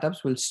Yeah.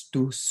 startups will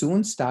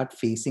soon start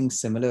facing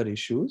similar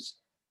issues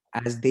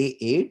as they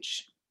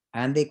age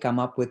and they come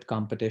up with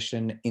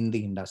competition in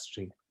the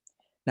industry.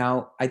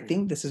 Now, I Mm.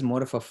 think this is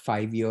more of a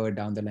 5 year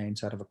down the line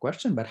sort of a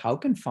question, but how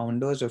can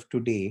founders of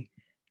today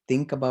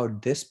think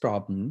about this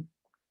problem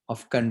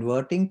of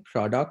converting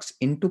products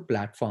into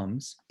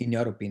platforms, in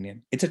your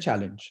opinion? It's a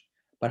challenge,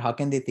 but how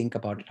can they think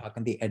about it? How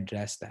can they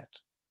address that?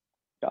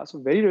 Yeah, so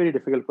very, very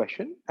difficult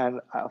question, and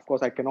of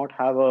course, I cannot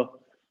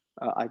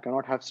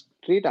have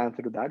straight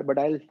answer to that, but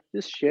I'll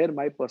just share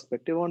my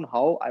perspective on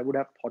how I would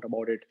have thought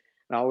about it,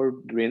 and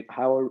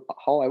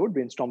how I would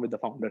brainstorm with the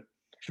founder.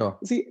 Sure.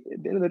 See,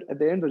 at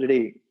the end of the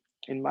day,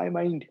 in my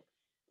mind,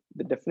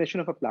 the definition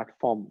of a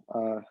platform,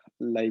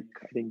 like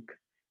I think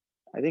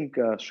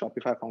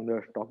Shopify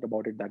founder talked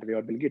about it that way,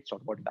 or Bill Gates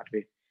talked about it that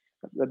way.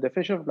 The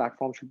definition of a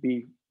platform should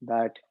be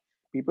that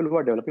people who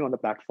are developing on the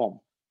platform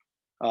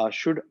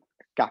should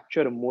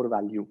capture more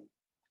value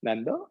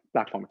than the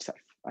platform itself.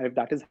 And if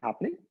that is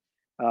happening,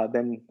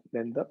 then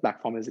the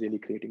platform is really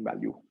creating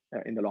value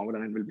in the long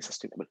run and will be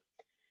sustainable.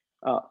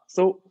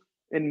 So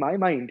in my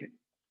mind,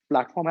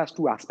 platform has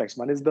two aspects.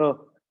 One is the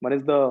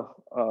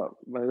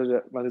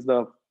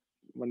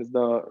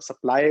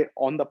supply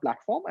on the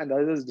platform, and the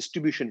other is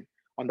distribution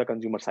on the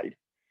consumer side.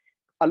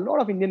 A lot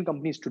of Indian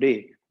companies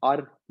today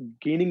are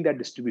gaining that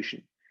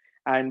distribution,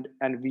 and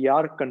we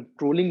are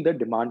controlling the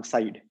demand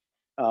side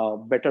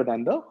better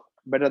than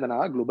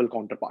our global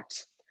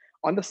counterparts.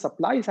 On the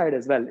supply side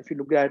as well, if you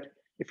look at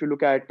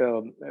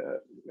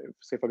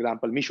say for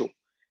example Misho,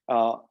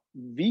 uh,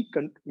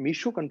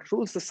 Misho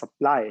controls the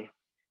supply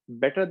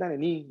better than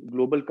any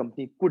global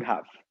company could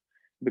have,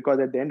 because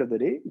at the end of the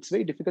day, it's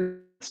very difficult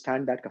to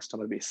understand that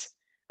customer base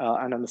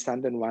and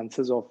understand the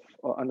nuances of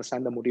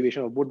understand the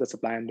motivation of both the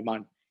supply and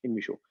demand in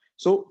Misho.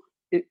 So,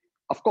 it,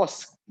 of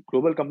course,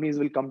 global companies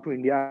will come to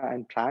India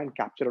and try and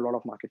capture a lot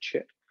of market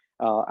share,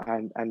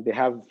 and they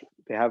have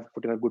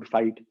put in a good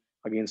fight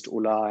against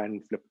Ola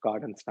and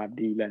Flipkart and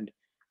Snapdeal, and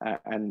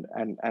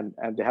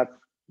they have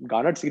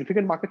garnered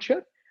significant market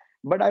share.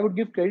 But I would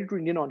give credit to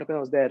Indian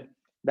entrepreneurs there,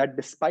 that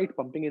despite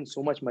pumping in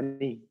so much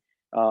money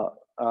uh,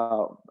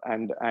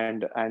 and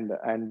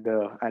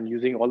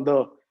using all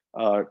the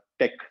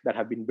tech that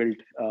have been built,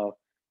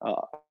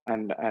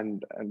 and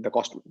the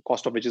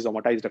cost of which is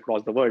amortized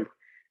across the world,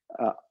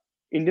 uh,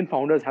 Indian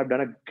founders have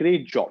done a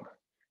great job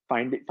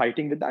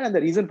fighting with that. And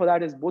the reason for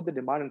that is both the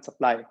demand and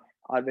supply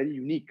are very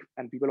unique,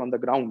 and people on the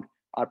ground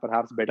are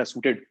perhaps better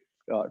suited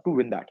to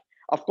win that.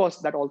 Of course,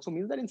 that also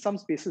means that in some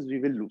spaces we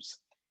will lose.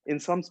 In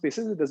some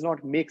spaces, it does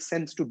not make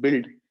sense to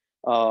build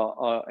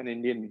an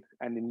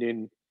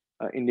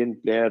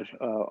Indian player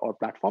or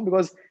platform,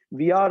 because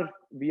we are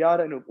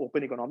an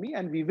open economy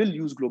and we will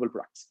use global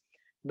products.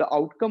 The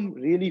outcome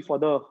really for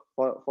the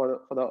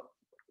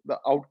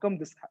outcome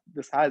this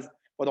has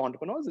for the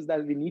entrepreneurs is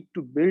that we need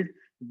to build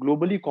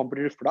globally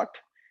competitive product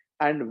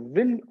and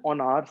win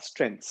on our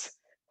strengths,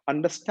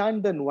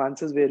 understand the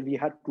nuances where we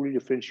had truly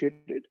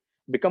differentiated,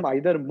 become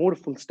either more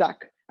full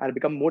stack and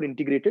become more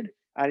integrated,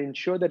 and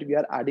ensure that we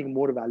are adding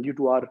more value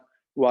to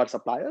our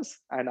suppliers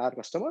and our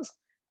customers,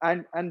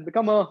 and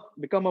become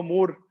a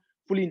more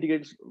fully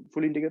integrated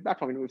fully integrated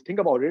platform. If you think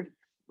about it,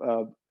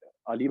 uh,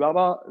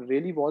 Alibaba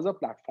really was a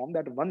platform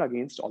that won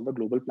against all the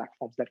global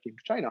platforms that came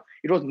to China.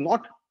 It was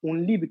not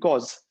only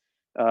because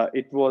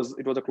it was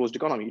a closed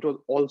economy. It was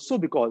also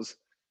because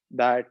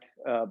that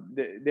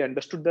they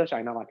understood the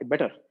China market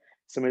better.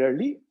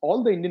 Similarly,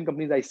 all the Indian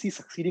companies I see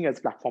succeeding as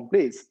platform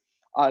plays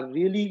are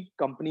really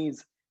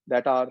companies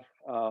that are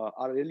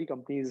really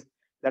companies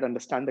that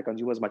understand the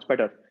consumers much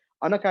better.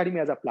 Unacademy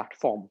as a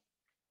platform,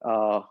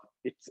 uh,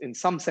 it's in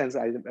some sense.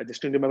 I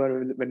just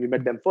remember when we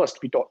met them first.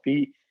 We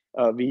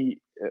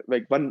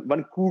like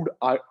one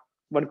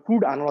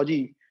crude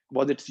analogy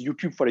was it's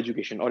YouTube for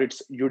education, or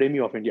it's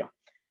Udemy of India.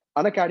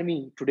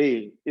 Unacademy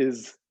today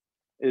is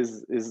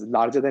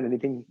larger than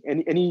It's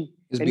any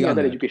beyond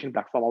other that. education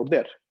platform out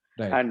there,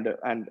 Right.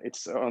 and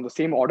it's on the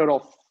same order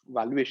of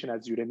valuation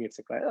as Udemy,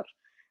 etc.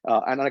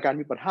 And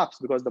Unacademy, perhaps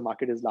because the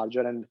market is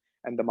larger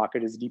and the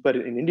market is deeper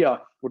in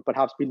India, would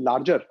perhaps be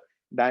larger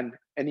than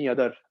any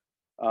other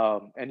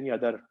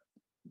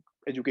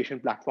education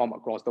platform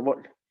across the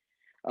world.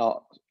 Uh,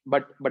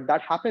 but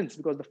that happens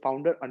because the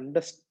founder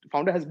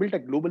has built a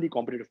globally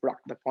competitive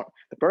product.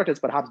 The product is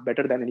perhaps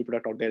better than any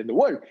product out there in the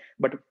world.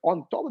 But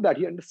on top of that,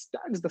 he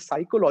understands the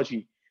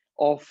psychology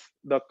of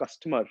the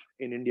customer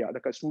in India,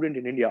 the student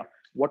in India.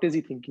 What is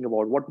he thinking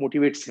about? What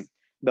motivates him?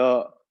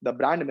 The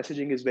brand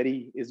messaging is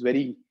very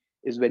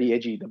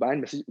edgy. The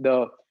brand message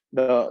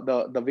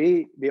the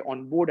way they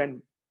onboard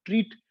and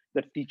treat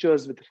the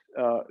teachers with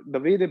the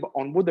way they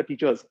onboard the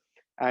teachers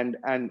and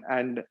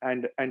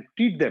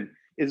treat them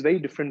is very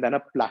different than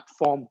a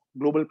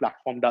global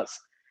platform does.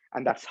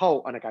 And that's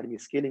how an academy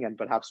is scaling, and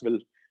perhaps will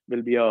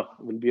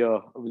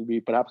be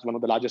perhaps one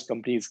of the largest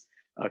companies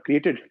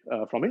created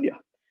from India.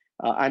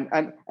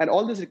 And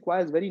all this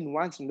requires very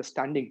nuanced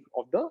understanding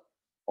of the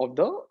of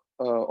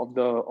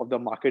the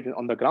market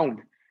on the ground.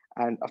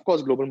 And of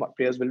course, global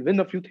players will win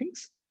a few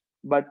things,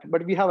 but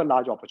we have a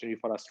large opportunity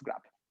for us to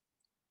grab.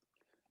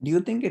 Do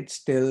you think it's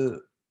still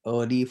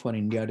early for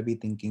India to be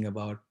thinking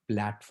about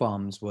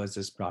platforms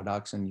versus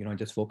products and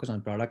just focus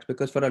on products?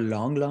 Because for a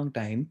long, long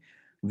time,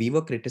 we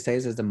were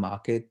criticized as the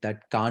market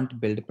that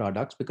can't build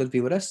products because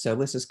we were a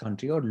services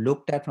country or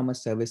looked at from a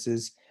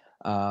services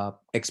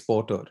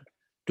exporter.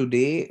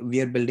 Today,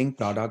 we are building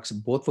products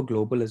both for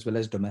global as well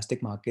as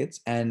domestic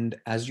markets. And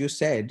as you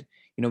said,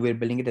 we're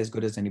building it as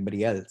good as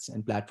anybody else.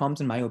 And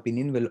platforms, in my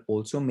opinion, will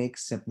also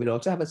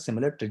have a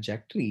similar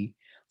trajectory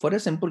for a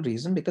simple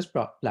reason, because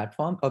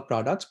platform or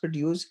products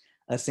produce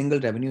a single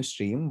revenue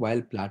stream,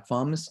 while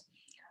platforms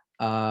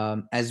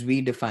as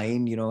we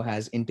define,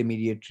 has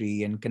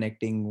intermediary and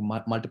connecting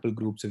multiple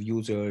groups of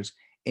users,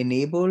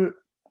 enable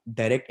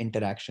direct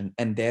interaction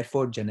and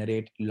therefore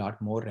generate a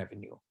lot more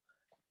revenue.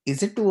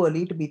 Is it too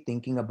early to be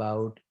thinking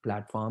about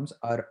platforms,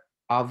 or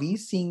are we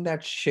seeing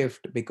that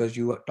shift? Because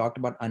you talked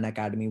about an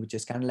academy, which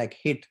is kind of like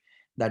hit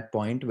that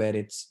point where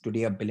it's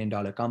today $1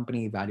 billion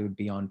company valued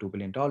beyond $2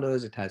 billion.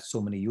 It has so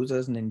many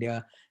users in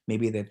India.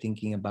 Maybe they're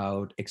thinking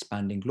about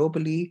expanding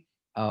globally,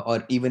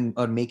 or even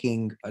or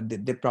making.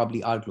 They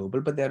probably are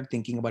global, but they're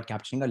thinking about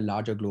capturing a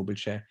larger global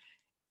share.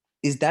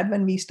 Is that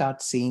when we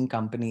start seeing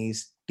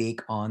companies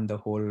take on the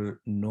whole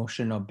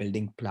notion of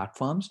building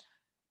platforms?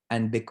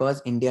 And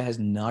because India has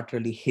not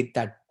really hit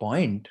that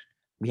point,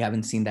 we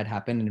haven't seen that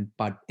happen.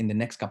 But in the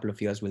next couple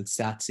of years, we'll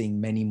start seeing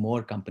many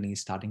more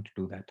companies starting to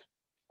do that.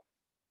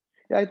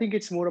 Yeah, I think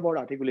it's more about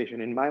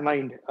articulation. In my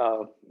mind,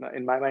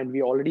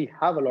 we already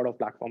have a lot of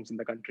platforms in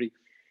the country,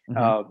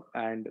 Hmm.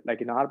 and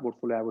like in our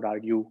portfolio, I would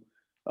argue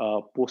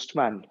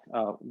Postman,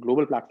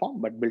 global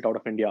platform, but built out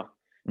of India.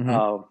 Hmm.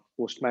 Uh,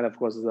 Postman, of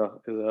course, is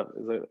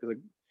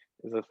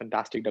a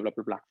fantastic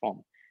developer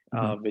platform,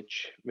 Hmm.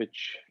 which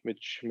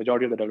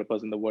majority of the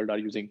developers in the world are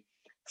using.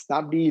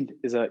 Snapdeal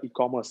is a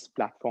e-commerce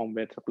platform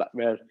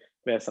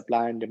where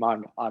supply and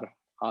demand are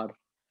are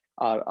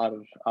are,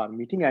 are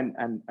meeting, and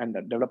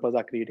the developers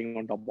are creating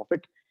on top of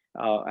it,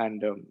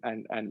 and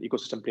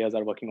ecosystem players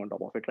are working on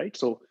top of it, right?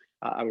 So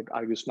I would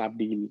argue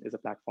Snapdeal is a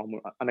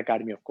platform. An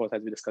academy, of course,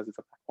 as we discussed, is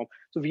a platform.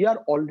 So we are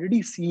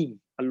already seeing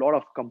a lot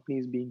of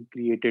companies being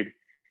created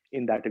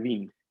in that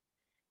vein,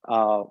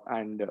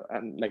 and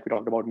like we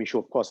talked about, Misho,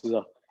 of course, is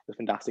a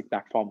fantastic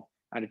platform,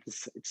 and it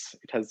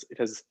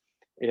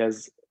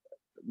has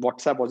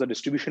WhatsApp was a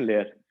distribution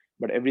layer,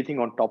 but everything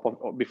on top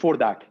of before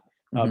that,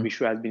 Hmm.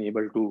 Misho has been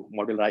able to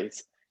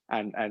modularize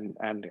and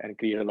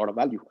create a lot of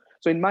value.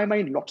 So in my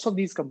mind, lots of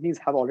these companies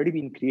have already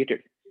been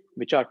created,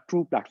 which are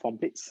true platform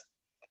plays.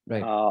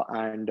 Right.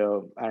 And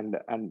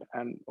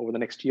over the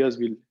next years,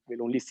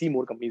 we'll only see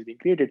more companies being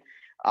created.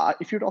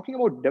 If you're talking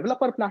about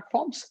developer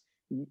platforms,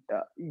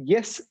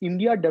 yes,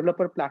 India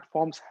developer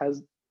platforms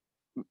has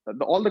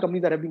all the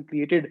companies that have been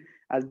created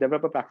as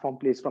developer platform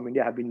plays from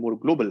India have been more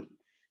global,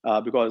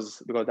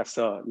 because that's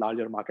a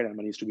larger market and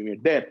money is to be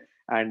made there.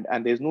 And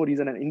there's no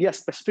reason an India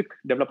specific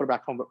developer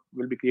platform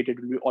will be created.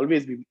 It will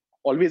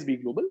always be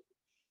global.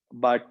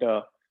 But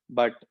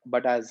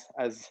as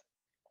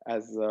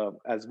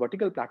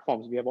vertical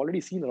platforms, we have already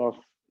seen a lot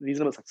of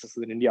reasonable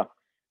successes in India,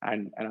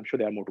 and I'm sure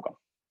there are more to come.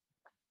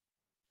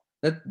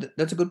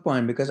 That's a good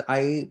point, because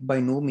I by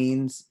no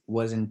means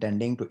was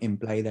intending to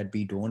imply that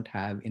we don't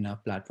have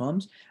enough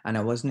platforms, and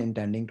I wasn't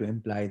intending to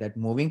imply that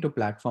moving to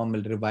platform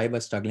will revive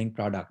a struggling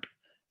product,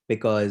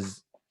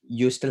 because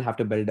you still have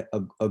to build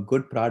a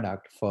good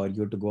product for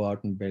you to go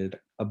out and build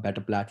a better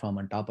platform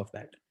on top of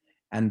that.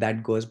 And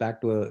that goes back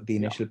to the Yeah,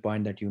 initial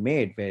point that you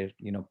made, where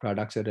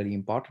products are really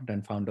important,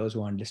 and founders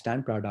who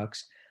understand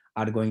products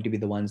are going to be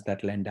the ones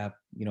that will end up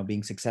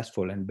being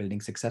successful and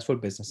building successful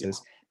yeah,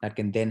 businesses that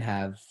can then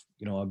have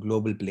a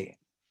global play.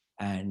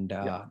 And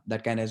yeah.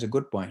 that kind of is a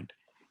good point.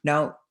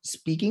 Now,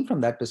 speaking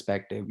from that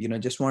perspective,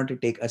 just wanted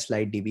to take a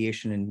slight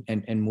deviation,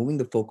 and moving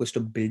the focus to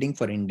building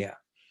for India,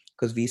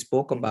 because we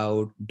spoke Mhm.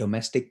 about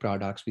domestic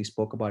products, we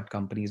spoke about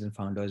companies and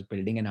founders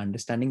building and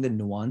understanding the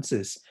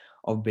nuances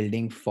of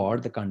building for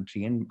the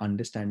country, and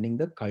understanding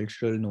the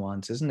cultural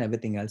nuances and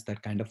everything else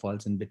that kind of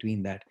falls in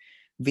between that.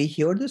 We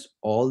hear this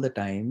all the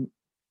time,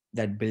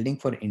 that building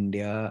for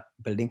India,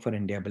 building for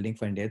India, building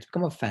for India. It's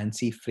become a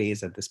fancy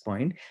phrase at this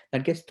point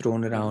that gets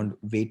thrown Mhm. around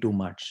way too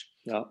much.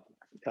 Yeah,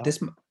 yeah.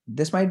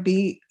 This might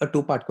be a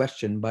two-part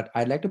question, but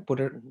I'd like to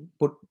Mhm.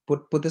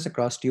 put this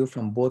across to you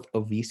from both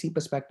a VC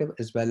perspective,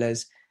 as well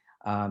as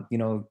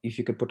if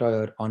you could put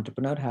your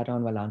entrepreneur hat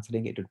on while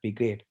answering it would be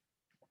great.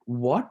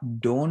 What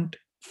don't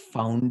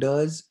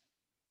founders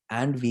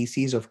and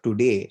VCs of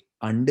today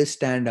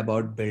understand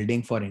about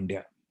building for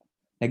India?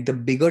 Like the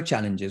bigger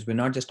challenges. We're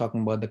not just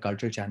talking about the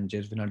cultural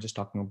challenges. We're not just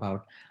talking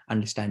about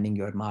understanding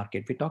your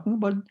market. We're talking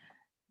about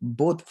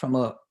both from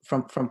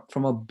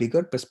a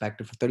bigger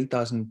perspective, a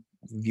 30,000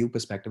 view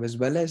perspective, as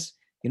well as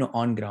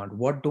on ground.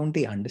 What don't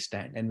they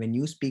understand? And when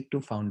you speak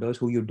to founders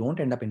who you don't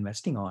end up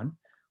investing on,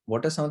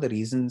 what are some of the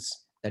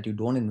reasons that you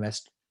don't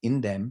invest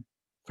in them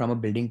from a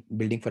building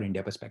for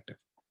India perspective?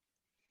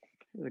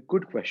 A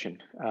good question.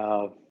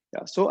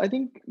 Yeah, so I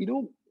think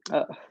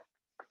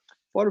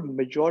for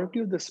majority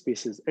of the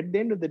spaces, at the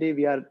end of the day,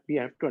 we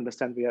have to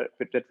understand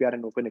that we are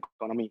an open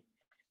economy,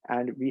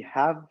 and we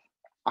have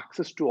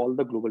access to all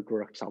the global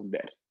products out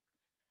there.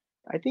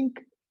 I think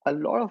a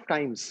lot of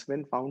times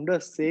when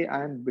founders say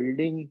I am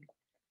building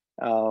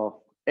uh,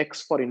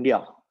 X for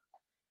India,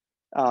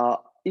 uh,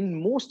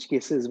 in most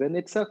cases when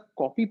it's a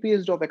copy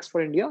paste of X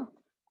for India,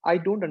 I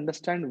don't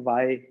understand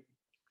why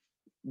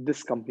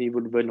this company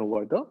would win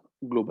over the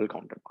global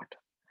counterpart.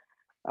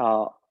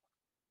 Uh,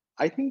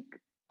 I think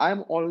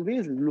I'm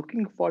always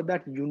looking for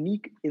that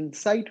unique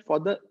insight for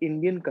the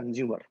Indian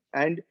consumer.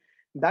 And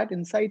that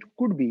insight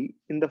could be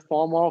in the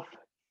form of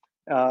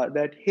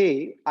that,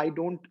 hey, I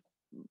don't,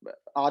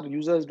 our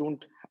users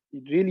don't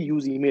really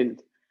use email,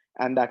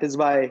 and that is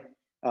why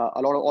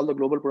a lot of all the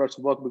global products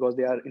work because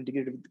they are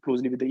integrated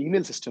closely with the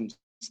email systems.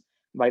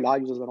 While our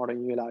users are not on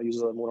email, our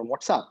users are more on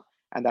WhatsApp,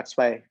 and that's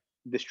why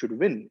this should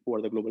win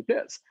over the global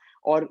players.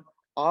 Or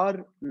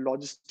our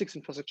logistics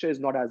infrastructure is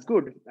not as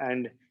good,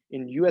 and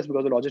in US,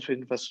 because the logistics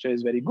infrastructure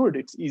is very good,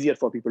 it's easier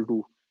for people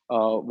to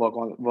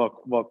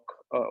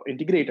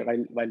integrate,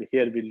 while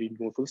here we need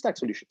more full stack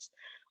solutions.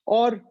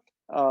 Or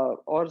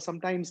or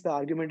sometimes the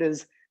argument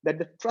is that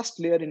the trust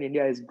layer in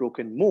India is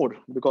broken more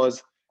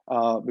because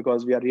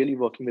we are really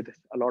working with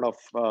a lot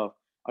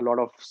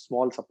of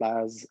small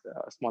suppliers,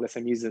 small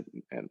SMEs,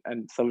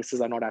 and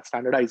services are not as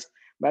standardized.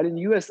 While in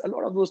US, a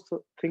lot of those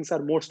things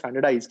are more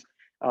standardized,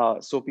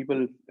 so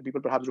people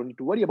perhaps don't need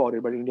to worry about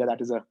it. But in India, that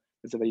is a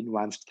very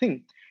nuanced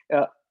thing.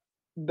 Uh,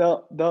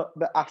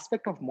 the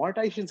aspect of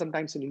monetization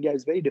sometimes in India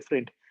is very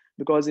different,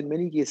 because in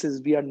many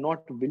cases we are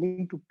not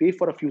willing to pay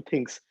for a few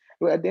things.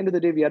 So at the end of the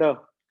day, we are a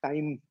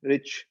time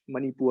rich,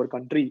 money poor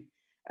country,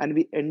 and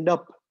we end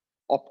up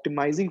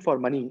optimizing for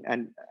money.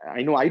 And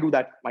I know I do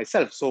that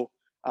myself. So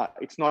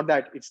it's not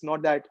that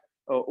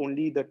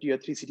only the tier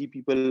 3 city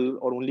people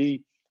or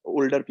only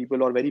older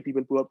people or very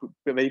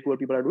poor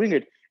people are doing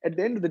it. At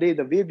the end of the day,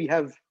 the way we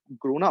have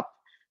grown up,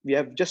 we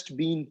have just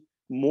been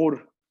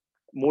more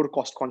more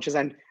cost conscious,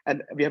 and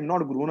we have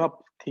not grown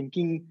up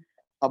thinking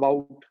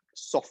about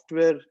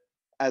software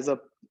as a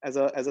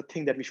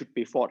thing that we should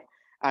pay for.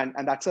 And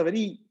that's a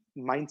very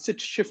mindset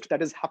shift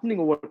that is happening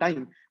over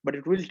time, but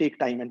it will take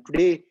time. And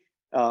today,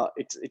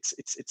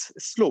 it's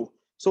slow.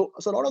 So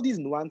a lot of these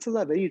nuances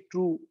are very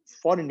true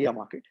for India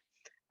market,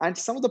 and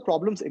some of the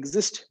problems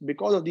exist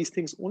because of these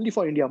things only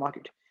for India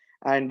market.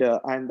 And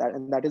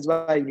that is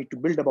why you need to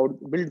build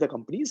the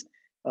companies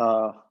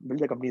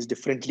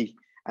differently,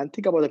 and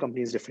think about the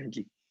companies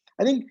differently.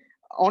 I think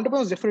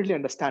entrepreneurs definitely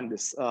understand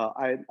this.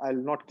 I'll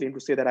not claim to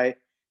say that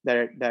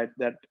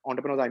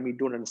entrepreneurs I meet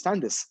don't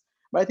understand this,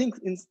 but I think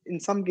in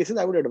some cases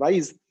I would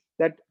advise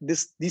that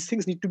these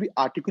things need to be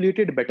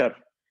articulated better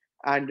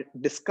and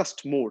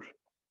discussed more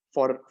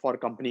for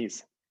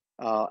companies,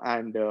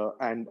 and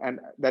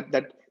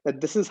that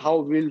this is how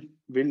we'll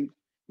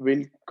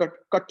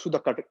cut through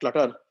the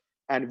clutter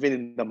and win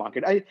in the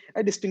market. I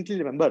distinctly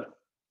remember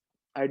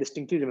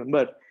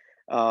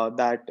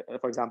that,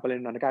 for example,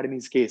 in an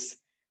academy's case,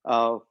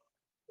 uh,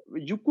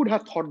 you could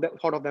have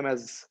thought of them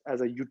as a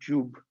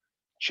YouTube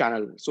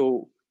channel.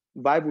 So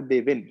why would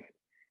they win?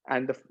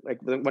 And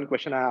the one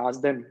question I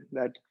asked them,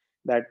 that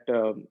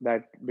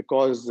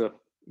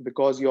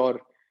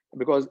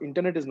because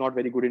internet is not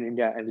very good in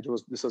India, and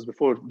this was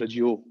before the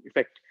geo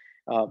effect,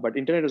 but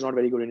internet is not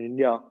very good in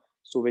India.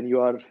 So when you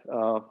are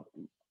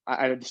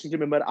I distinctly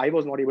remember I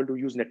was not able to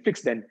use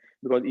Netflix then,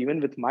 because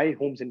even with my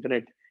home's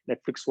internet,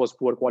 Netflix was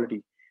poor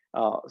quality.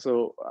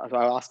 So I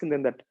was asking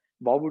them that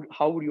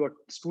how would your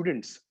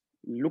students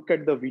look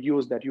at the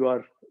videos that you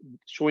are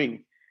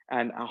showing,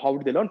 and how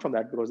would they learn from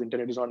that, because the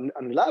internet is not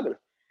unreliable.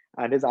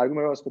 And his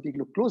argument was, Pratik,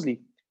 look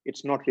closely,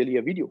 it's not really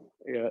a video.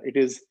 It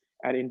is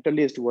an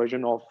interlaced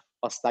version of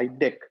a slide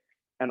deck,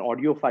 an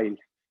audio file,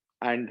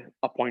 and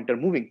a pointer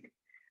moving.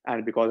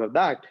 And because of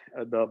that,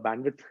 the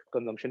bandwidth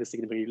consumption is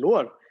significantly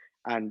lower,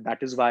 and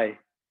that is why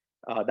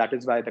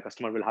the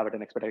customer will have it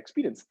an expert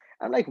experience.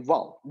 I'm like,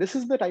 wow, this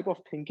is the type of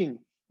thinking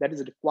that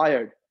is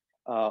required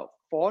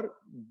for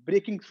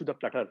breaking through the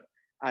clutter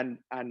and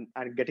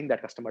getting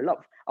that customer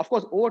love. Of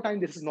course, over time,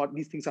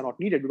 these things are not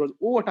needed, because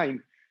over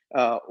time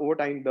the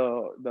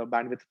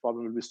bandwidth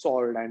problem will be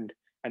solved, and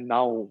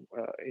now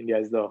India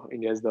is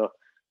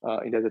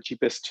the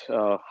cheapest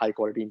high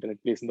quality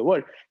internet place in the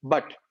world.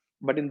 But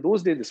in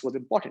those days, this was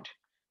important,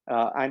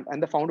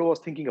 and the founder was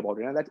thinking about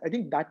it. And I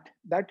think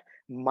that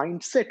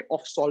mindset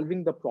of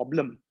solving the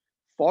problem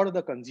for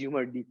the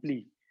consumer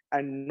deeply,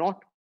 and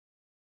not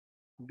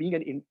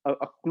being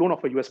a clone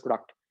of a US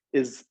product,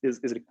 is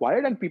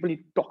required, and people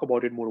need to talk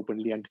about it more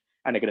openly and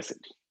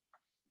aggressively.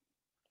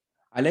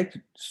 I liked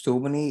so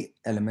many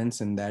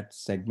elements in that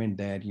segment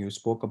there. You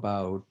spoke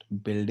about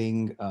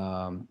building,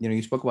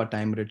 you spoke about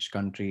time rich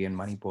country and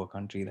money poor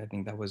country. I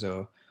think that was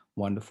a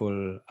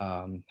wonderful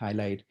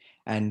highlight.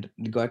 And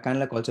it kind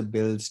of like also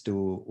builds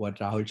to what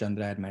Rahul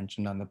Chandra had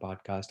mentioned on the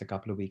podcast a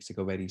couple of weeks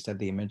ago, where he said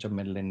the image of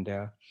middle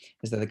India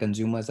is that the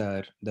consumers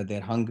that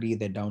they're hungry,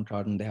 they're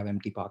downtrodden, they have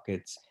empty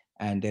pockets,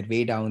 and they're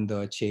way down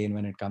the chain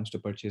when it comes to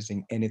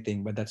purchasing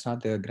anything. But that's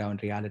not the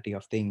ground reality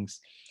of things.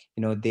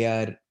 They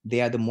are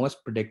the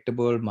most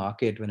predictable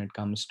market when it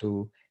comes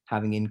to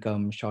having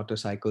income, shorter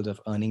cycles of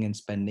earning and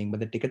spending, but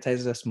the ticket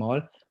sizes are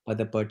small, but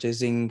the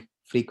purchasing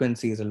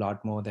frequency is a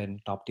lot more than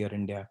top tier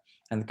India.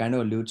 And it kind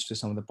of alludes to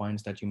some of the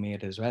points that you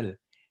made as well.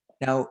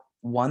 Now,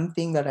 one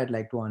thing that I'd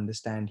like to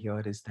understand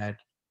here is that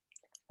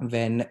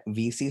when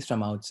VCs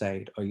from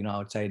outside, or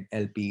outside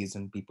LPs,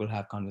 and people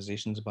have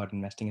conversations about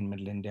investing in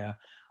middle India,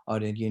 or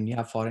you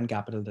have foreign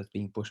capital that's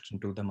being pushed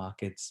into the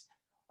markets,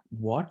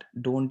 what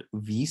don't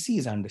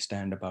VCs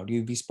understand about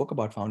you? We spoke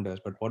about founders,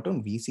 but what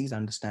don't VCs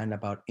understand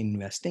about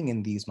investing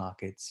in these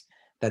markets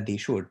that they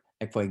should?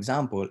 Like, for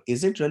example,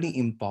 is it really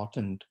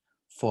important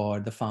for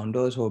the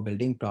founders who are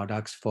building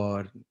products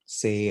for,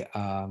 say,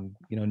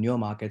 newer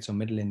markets or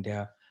middle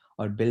India,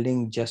 or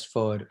building just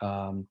for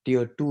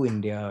tier two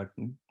India,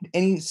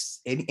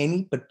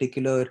 any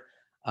particular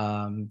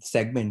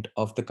segment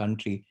of the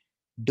country,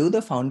 do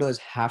the founders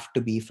have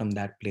to be from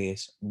that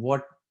place?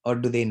 What, or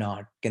do they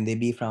not? Can they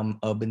be from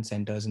urban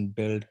centers and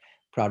build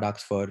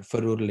products for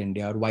rural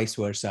India, or vice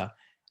versa?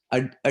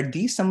 Are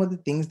these some of the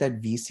things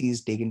that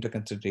VCs take into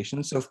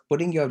consideration? So,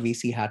 putting your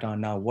VC hat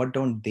on now, what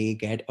don't they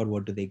get, or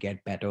what do they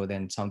get better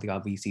than some of the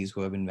other VCs who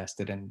have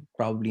invested and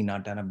probably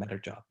not done a better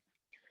job?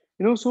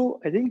 So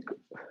I think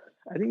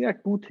there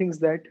are two things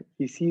that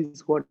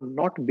VCs who are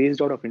not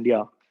based out of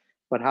India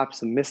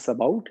perhaps miss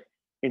about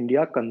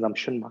India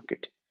consumption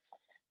market.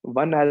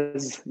 One,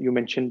 as you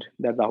mentioned,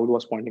 that Rahul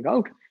was pointing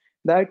out,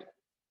 that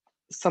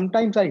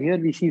sometimes I hear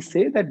VCs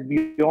say that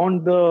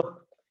beyond the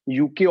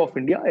UK of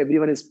India,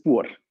 everyone is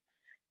poor.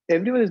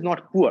 Everyone is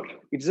not poor.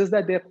 It's just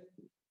that their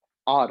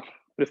our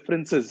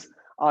preferences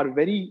are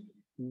very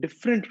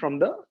different from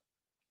the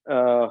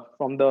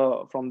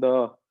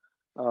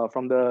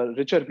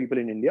richer people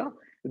in India.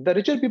 The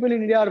richer people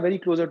in India are very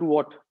closer to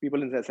what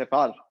people in SF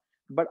are,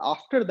 but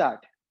after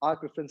that, our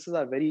preferences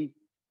are very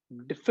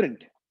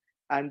different,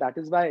 and that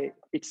is why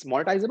it's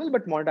monetizable,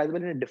 but monetizable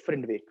in a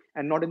different way,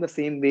 and not in the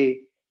same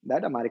way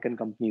that American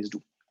companies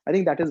do. I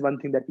think that is one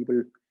thing that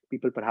people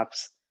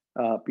perhaps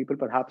people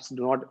perhaps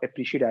do not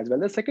appreciate as well.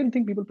 The second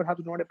thing people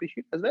perhaps do not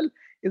appreciate as well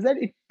is that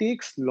it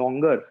takes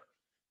longer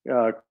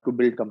to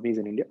build companies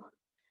in India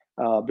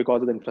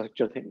because of the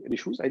infrastructure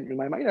issues. In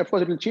my mind, of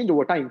course, it will change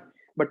over time,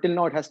 but till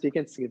now it has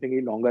taken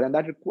significantly longer, and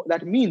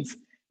that means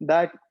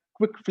that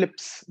quick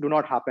flips do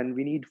not happen.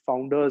 We need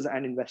founders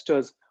and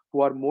investors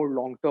who are more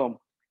long term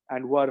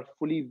and who are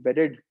fully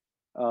wedded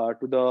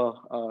to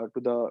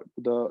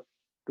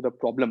the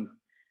problem,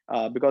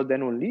 because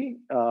then only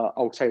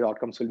outside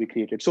outcomes will be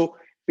created. So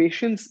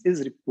patience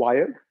is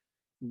required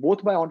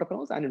both by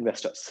entrepreneurs and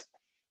investors.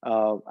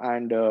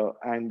 And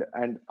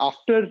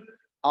after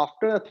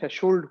a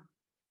threshold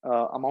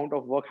amount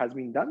of work has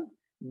been done,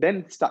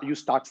 then you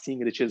start seeing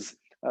riches.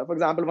 For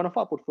example, one of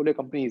our portfolio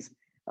companies,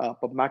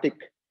 Pubmatic,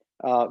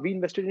 we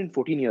invested in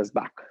 14 years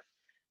back.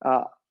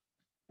 Uh,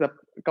 the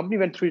company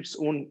went through its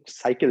own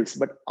cycles,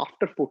 but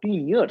after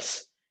 14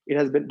 years, it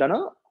has been done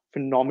a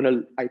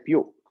phenomenal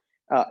IPO.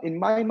 In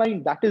my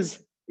mind, that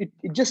is it.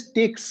 It just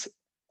takes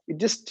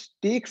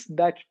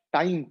that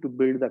time to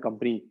build the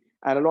company,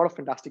 and a lot of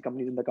fantastic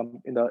companies in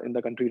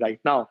the country right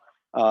now,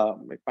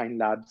 like Pine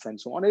Labs and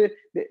so on.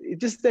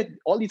 It's just that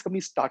all these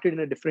companies started in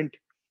a different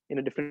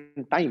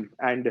time,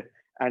 and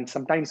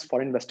sometimes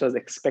foreign investors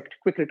expect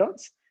quick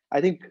returns. I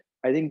think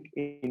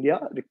India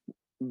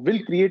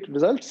will create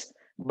results,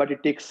 but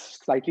it takes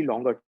slightly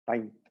longer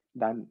time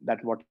than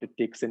what it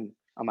takes in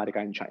America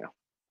and China.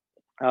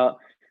 Uh,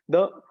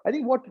 the I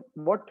think what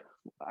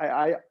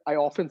I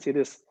often say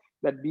this,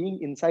 that being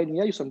inside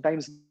India, you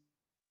sometimes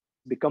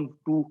become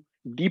too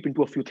deep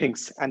into a few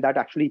things, and that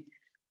actually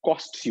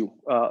costs you.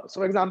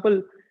 So, for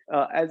example,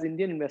 as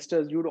Indian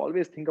investors, you would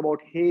always think about,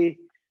 hey,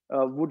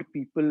 would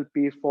people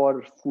pay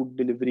for food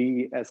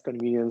delivery as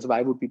convenience?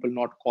 Why would people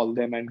not call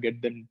them and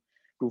get them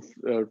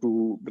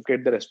to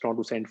get the restaurant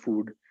to send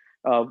food?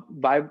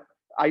 Why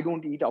I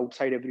don't eat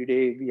outside every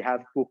day. We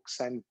have cooks,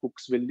 and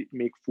cooks will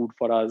make food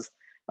for us.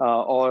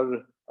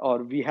 Or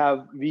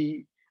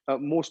we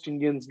most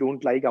Indians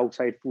don't like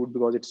outside food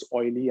because it's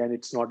oily and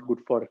it's not good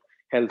for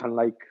health.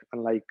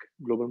 Unlike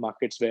global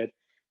markets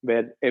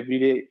where every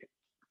day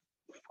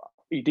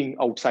eating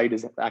outside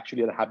is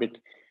actually a habit.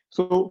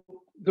 So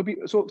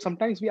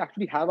sometimes we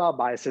actually have our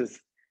biases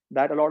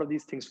that a lot of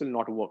these things will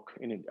not work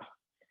in India.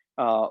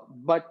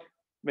 But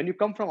when you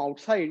come from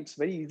outside, it's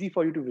very easy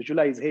for you to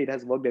visualize, hey, it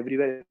has worked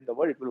everywhere in the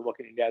world, it will work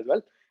in India as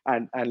well,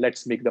 and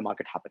let's make the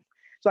market happen.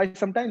 So I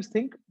sometimes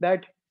think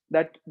that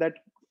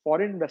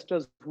foreign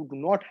investors who do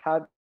not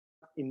have uh,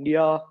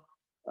 India,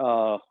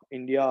 uh,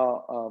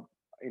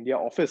 India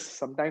office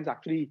sometimes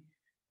actually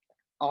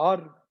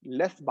are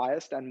less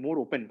biased and more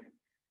open,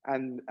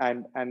 and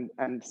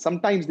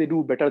sometimes they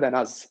do better than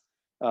us,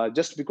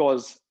 just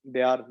because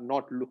they are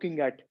not looking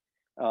at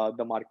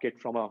the market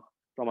from a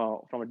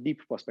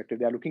deep perspective.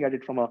 They are looking at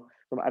it from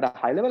at a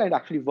high level, and it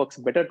actually works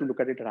better to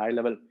look at it at a high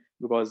level,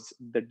 because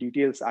the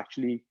details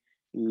actually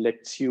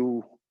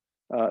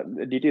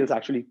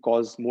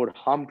cause more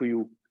harm to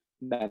you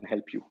than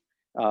help you.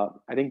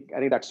 I think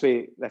that's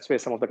where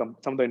some of the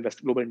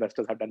global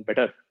investors have done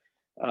better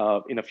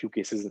in a few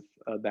cases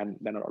than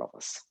a lot of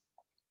us.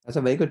 That's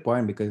a very good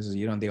point, because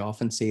they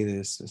often say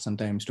this.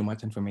 Sometimes too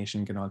much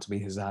information can also be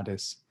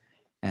hazardous,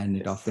 and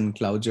it Yes. often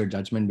clouds your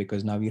judgment,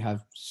 because now you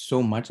have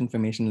so much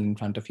information in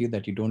front of you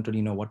that you don't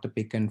really know what to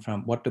pick and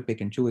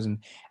choose,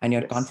 and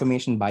your Yes.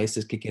 confirmation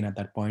biases kick in at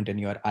that point, and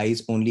your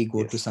eyes only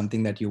go to Yes.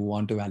 something that you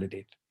want to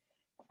validate.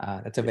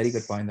 That's a very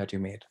good Yes. point that you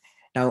made.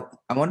 Now,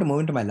 I want to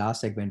move into my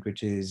last segment,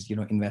 which is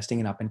investing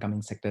in up and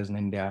coming sectors in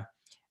India,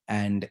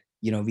 and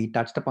we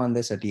touched upon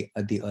this at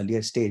the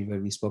earlier stage where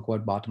we spoke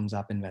about bottoms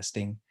up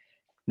investing.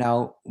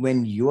 Now,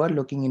 when you are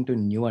looking into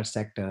newer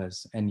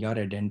sectors and you're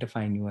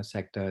identifying newer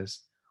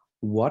sectors,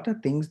 what are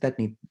things that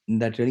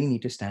really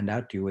need to stand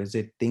out to you? Is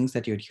it things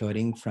that you're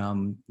hearing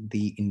from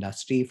the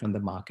industry, from the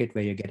market,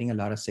 where you're getting a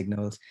lot of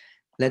signals?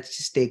 Let's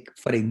just take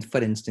for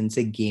instance,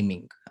 say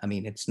gaming. I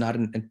mean, it's not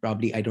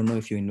probably, I don't know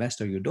if you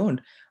invest or you don't,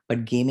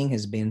 but gaming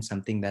has been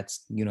something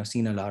that's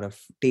seen a lot of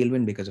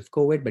tailwind because of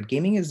COVID. But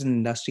gaming as an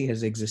industry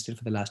has existed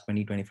for the last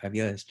 20-25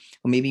 years,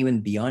 or maybe even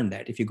beyond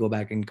that, if you go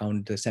back and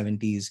count the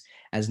 70s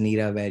as an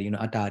era where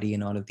Atari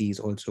and all of these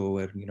also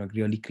were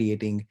really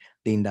creating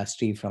the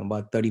industry from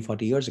about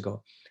 30-40 years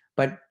ago.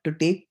 But to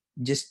take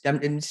just I'm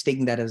just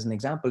taking that as an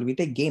example, we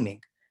take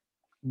gaming.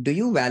 Do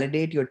you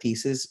validate your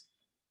thesis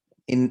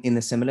in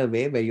a similar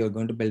way, where you're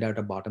going to build out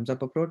a bottoms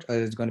up approach, or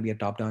is it going to be a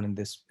top down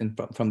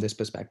from this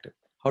perspective?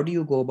 How do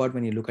you go about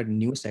when you look at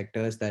new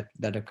sectors that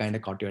have kind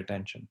of caught your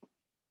attention?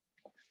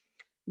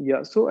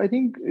 Yeah, so I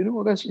think,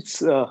 Akash, it's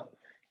so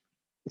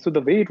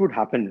the way it would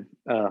happen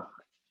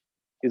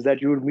is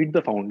that you would meet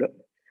the founder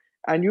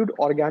and you'd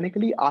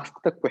organically ask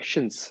the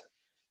questions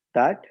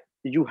that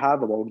you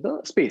have about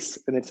the space,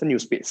 and it's a new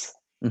space.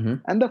 Mm-hmm.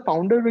 And the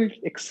founder will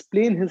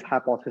explain his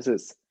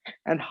hypothesis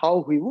and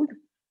how he would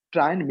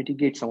try and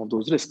mitigate some of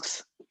those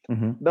risks.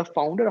 Mm-hmm. The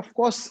founder, of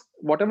course,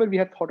 whatever we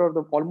have thought of,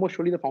 almost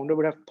surely the founder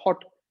would have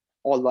thought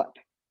all that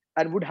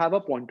and would have a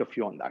point of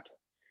view on that.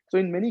 So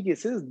in many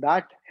cases,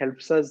 that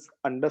helps us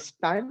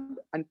understand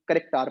and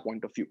correct our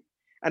point of view.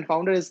 And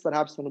founder is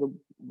perhaps one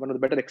of the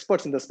better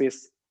experts in the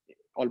space,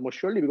 almost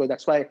surely, because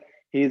that's why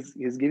he's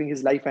giving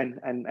his life and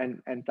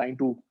trying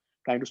to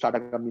start a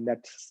company in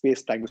that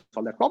space, trying to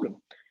solve that problem.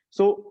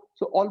 So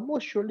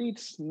almost surely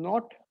it's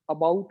not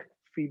about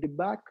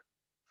feedback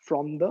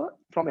from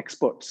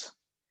experts.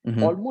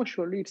 Mm-hmm. Almost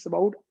surely it's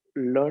about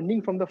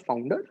learning from the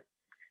founder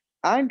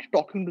and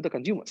talking to the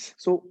consumers.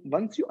 So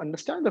once you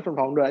understand the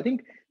founder, I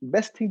think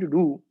best thing to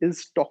do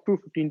is talk to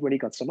 15-20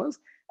 customers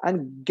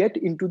and get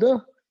into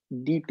the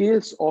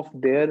details of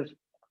their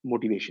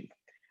motivation.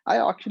 I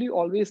actually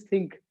always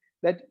think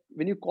that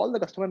when you call the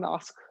customer and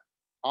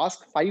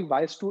ask five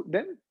whys to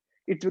them,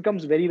 it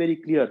becomes very, very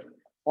clear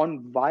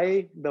on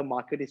why the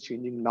market is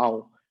changing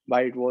now,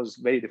 why it was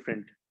very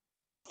different.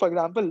 For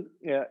example,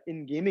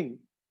 in gaming,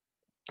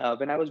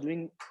 when I was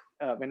doing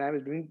when I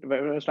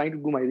was trying to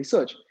do my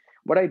research,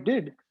 what I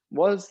did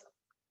was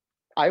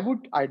I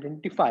would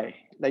identify,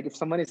 like, if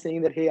someone is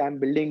saying that, hey, I'm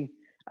building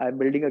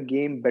a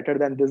game better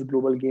than this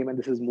global game and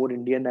this is more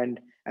Indian and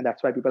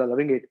that's why people are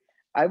loving it.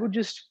 I would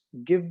just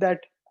give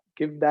that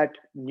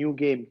new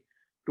game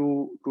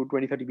to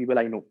 20-30 people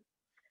I know.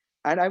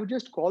 And I would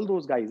just call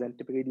those guys, and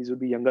typically these would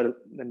be younger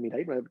than me,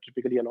 right? But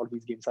typically a lot of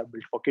these games are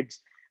built for kids.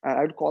 And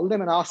I would call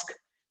them and ask,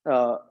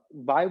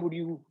 why would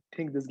you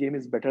think this game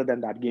is better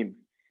than that game?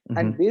 Mm-hmm.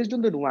 And based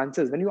on the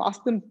nuances, when you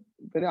ask them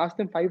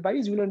five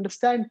whys, you will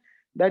understand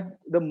that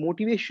the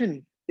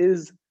motivation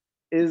is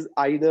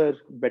either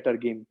better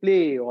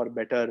gameplay or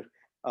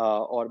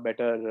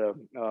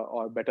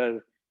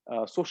better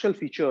social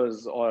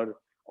features, or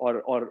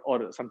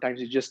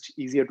sometimes it's just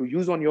easier to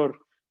use on your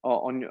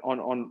on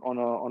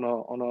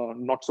a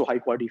not so high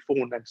quality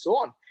phone and so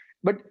on.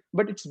 But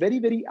it's very,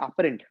 very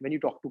apparent when you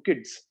talk to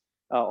kids,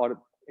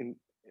 or in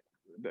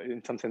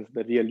some sense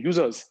the real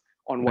users,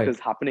 on what Right. is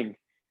happening.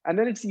 And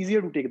then it's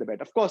easier to take the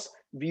bet. Of course,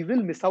 we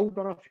will miss out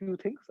on a few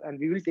things and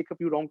we will take a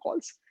few wrong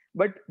calls,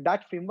 but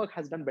that framework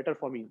has done better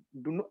for me.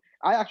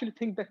 I actually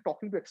think that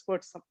talking to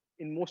experts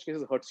in most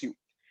cases hurts you,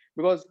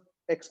 because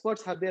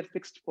experts have their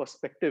fixed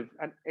perspective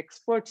and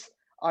experts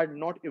are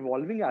not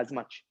evolving as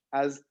much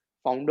as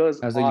founders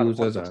As the are or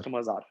users are.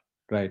 customers are.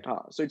 Right.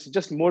 So it's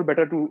just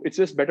better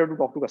to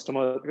talk to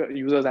customer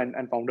users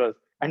and founders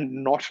and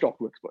not talk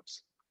to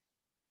experts.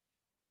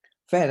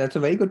 Fair. That's a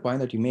very good point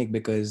that you make,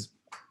 because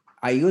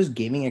I use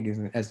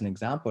gaming as an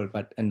example,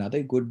 but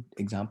another good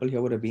example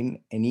here would have been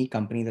any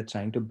company that's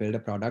trying to build a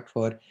product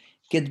for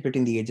kids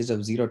between the ages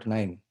of 0 to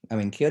 9. I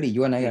mean, clearly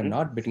you and I are Hmm.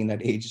 not between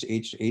that age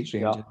range.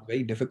 Yeah, It's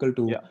very difficult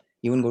to yeah,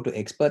 even go to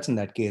experts in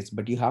that case,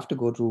 but you have to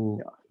go to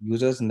yeah.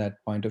 users in that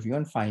point of view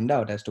and find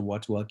out as to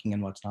what's working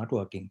and what's not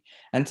working.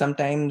 And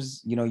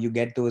sometimes, you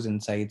get those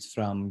insights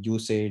from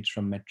usage,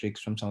 from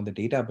metrics, from some of the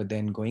data, but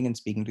then going and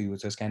speaking to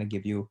users kind of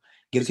gives you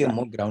a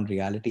more Exactly. ground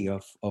reality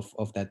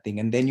of that thing.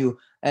 And then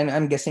and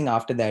I'm guessing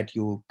after that,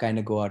 you kind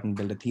of go out and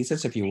build a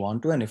thesis if you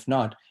want to. And if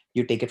not,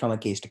 you take it from a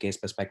case to case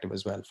perspective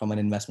as well, from an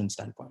investment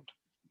standpoint.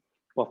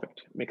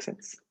 Perfect. Makes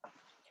sense.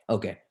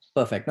 Okay,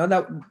 perfect. Now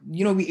that,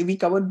 we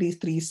covered these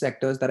three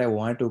sectors that I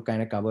wanted to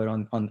kind of cover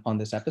on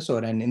this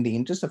episode. And in the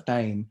interest of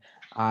time,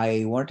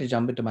 I wanted to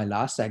jump into my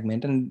last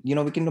segment. And,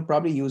 we can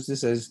probably use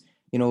this as,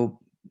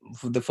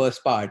 for the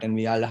first part, and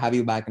I'll have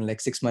you back in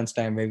like 6 months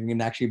time where we can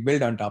actually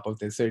build on top of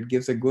this. So it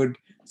gives a good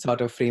sort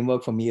of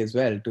framework for me as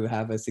well to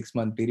have a 6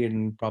 month period.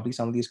 And probably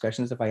some of these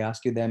questions, if I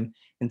ask you them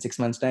in 6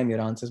 months time, your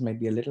answers might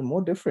be a little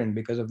more different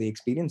because of the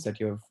experience that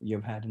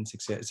you've had in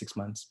 6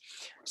 months.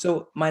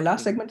 So my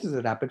last Mhm. segment is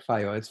a rapid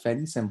fire. It's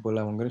fairly simple.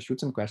 I'm going to shoot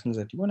some questions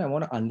at you, and I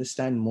want to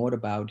understand more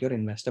about your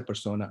investor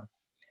persona.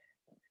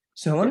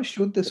 So I want Yeah, to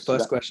shoot this let's do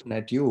first that. question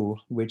at you,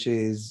 which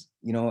is,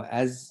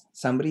 as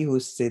somebody who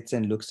sits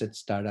and looks at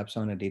startups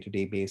on a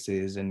day-to-day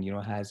basis and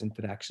has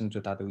interactions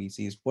with other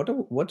VCs,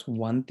 what's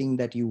one thing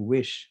that you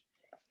wish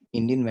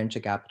Indian venture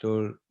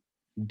capital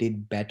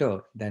did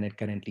better than it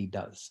currently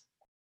does?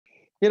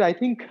 Yeah, I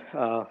think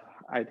the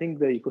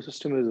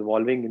ecosystem is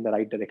evolving in the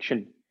right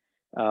direction,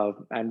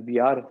 and we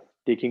are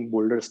taking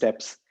bolder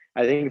steps.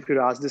 I think if you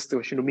asked this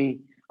question to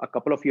me a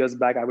couple of years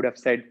back, I would have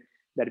said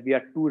that we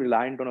are too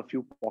reliant on a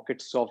few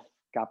pockets of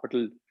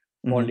capital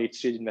for Hmm. late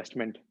stage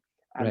investment,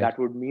 and Right. that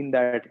would mean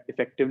that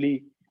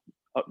effectively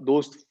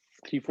those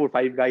three, four,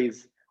 five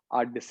guys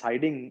are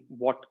deciding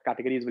what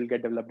categories will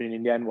get developed in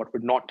India and what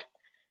would not.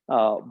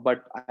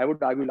 But I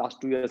would argue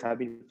last 2 years have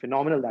been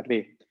phenomenal that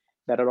way.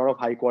 That a lot of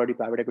high quality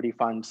private equity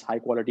funds, high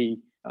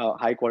quality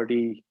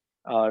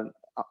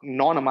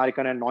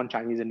non-American and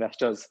non-Chinese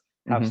investors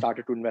have Hmm.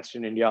 started to invest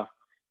in India,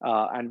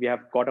 and we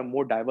have got a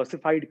more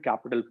diversified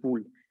capital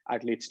pool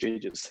at late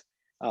stages,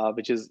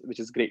 which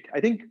is great. I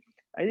think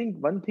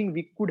one thing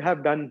we could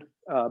have done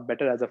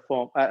better as a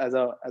firm, as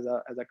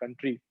a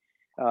country,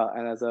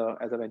 and as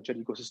a venture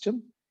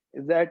ecosystem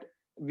is that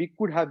we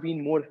could have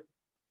been more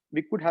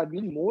we could have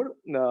been more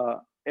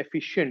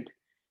efficient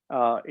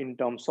in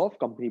terms of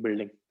company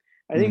building.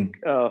 I think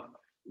Hmm.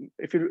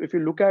 if you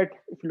look at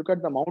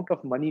the amount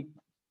of money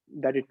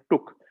that it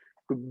took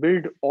to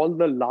build all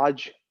the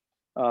large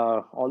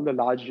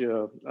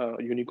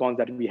unicorns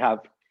that we have,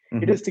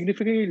 it Hmm. is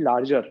significantly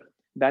larger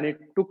than it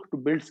took to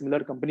build similar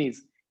companies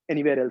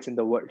anywhere else in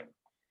the world.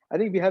 I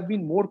think we have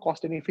been more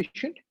cost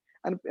inefficient,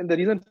 and the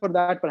reason for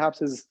that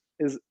perhaps is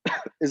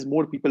is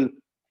more people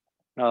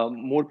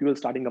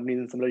starting companies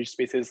in similar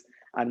spaces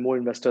and more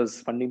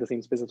investors funding the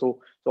same spaces. So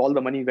all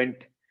the money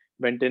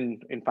went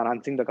in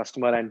financing the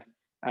customer and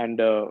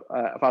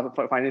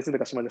financing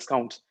the customer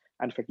discounts,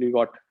 and effectively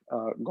got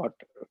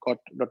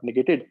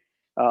negated.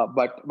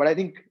 But I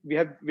think we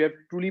have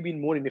truly been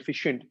more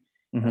inefficient,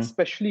 Hmm.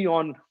 especially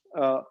on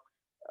uh,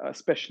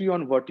 especially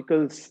on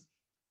verticals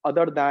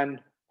other than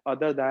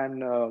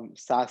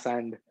SaaS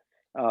and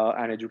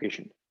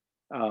education.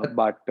 Uh,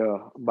 But but uh,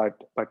 but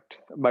but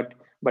but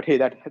but hey,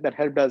 that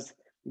helped us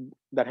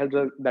that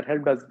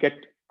helped us get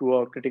to a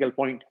critical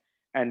point,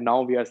 and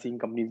now we are seeing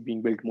companies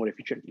being built more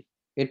efficiently.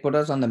 it put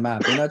us on the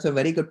map. It's a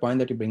very good point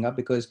that you bring up,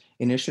 because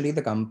initially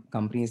the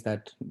companies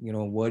that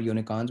were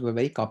unicorns were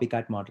very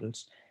copycat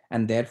models,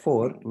 and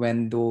therefore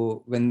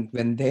Mm.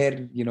 when their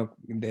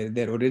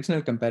their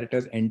original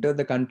competitors entered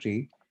the country,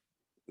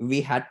 we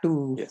had to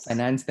Yes.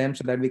 finance them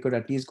so that we could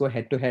at least go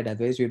head to head.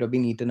 Otherwise, you'd have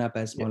been eaten up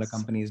as smaller Yes.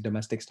 companies,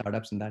 domestic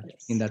startups in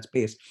Yes. that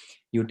space.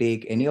 You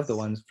take any of the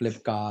Yes. ones,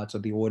 Flipkarts or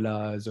the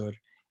Olas or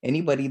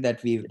anybody that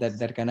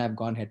kind of have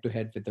gone head to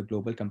head with the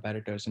global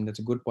competitors. And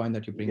that's a good point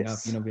that you bring up.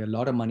 Yes. A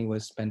lot of money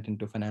was spent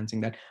into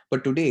financing that.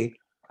 But today,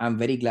 I'm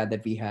very glad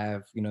that we have,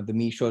 the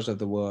Mishos of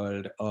the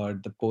world or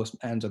the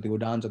Postmans or the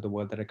Udans of the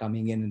world that are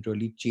coming in and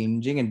really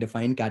changing and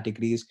define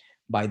categories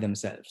by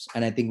themselves.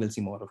 And I think we'll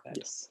see more of that.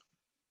 Yes.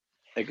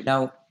 Agree.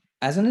 Now,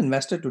 as an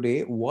investor today,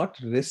 what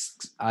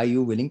risks are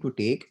you willing to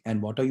take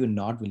and what are you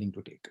not willing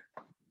to take?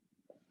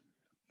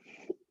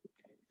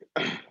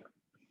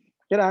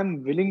 Yeah,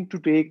 I'm willing to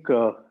take.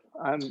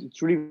 I'm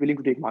truly willing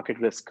to take market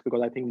risk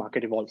because I think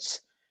market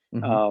evolves,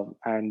 Hmm.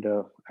 and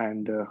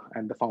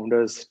the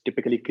founders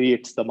typically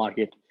creates the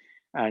market,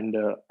 and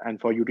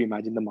for you to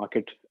imagine the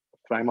market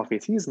prima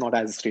facie is not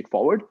as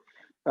straightforward.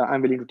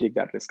 I'm willing to take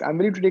that risk. I'm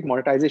willing to take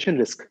monetization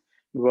risk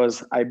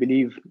because I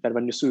believe that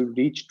when you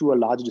reach to a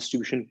large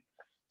distribution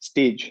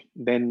stage,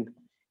 then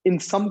in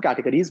some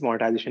categories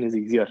monetization is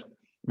easier,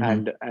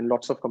 Hmm. and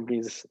lots of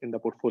companies in the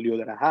portfolio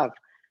that I have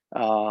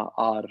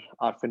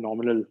are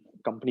phenomenal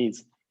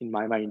companies in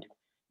my mind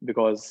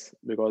because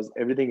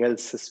everything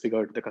else is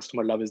figured. The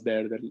customer love is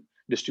there, the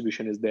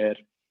distribution is there,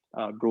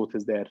 growth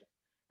is there,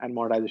 and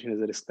monetization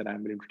is a risk that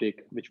I'm willing to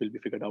take, which will be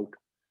figured out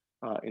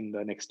in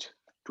the next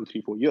 2,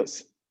 3, 4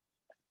 years.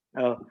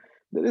 Uh,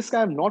 the risk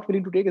I'm not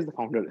willing to take is the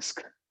founder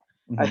risk.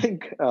 I Hmm.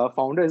 think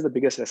founder is the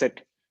biggest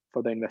asset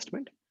for the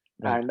investment,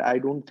 Right. and I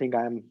don't think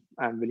I'm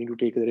willing to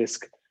take the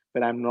risk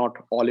when I'm not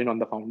all in on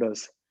the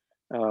founders.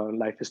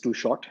 Life is too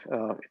short.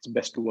 It's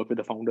best to work with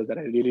the founders that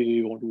I really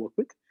really want to work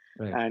with,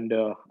 Right. and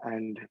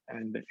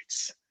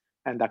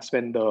that's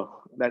when the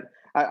that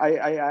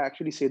I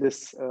actually say this.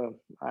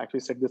 I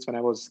actually said this when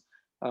I was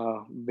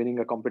winning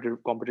a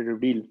competitive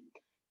deal,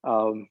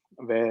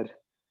 where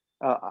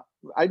uh,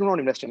 I do not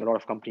invest in a lot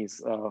of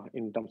companies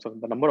in terms of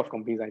the number of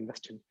companies I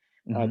invest in.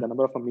 Hmm. The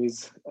number of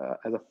companies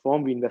as a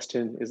firm we invest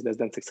in is less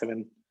than 6,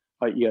 7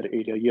 a year,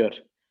 8 a year,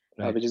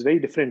 Right. which is very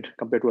different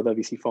compared to other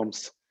VC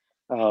firms.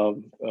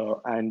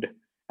 And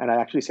I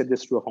actually said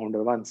this to a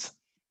founder once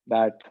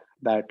that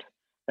that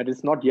that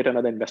is not yet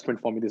another investment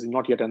for me. This is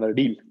not yet another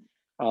deal.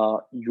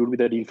 You'd be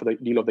the deal for the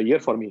deal of the year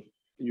for me.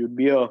 You'd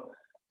be a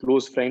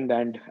close friend,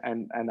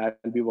 and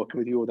I'll be working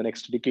with you over the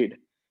next decade.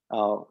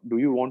 Do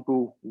you want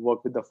to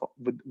work with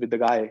the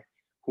guy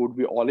who would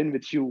be all in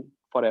with you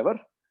forever,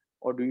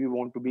 or do you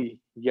want to be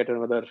yet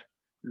another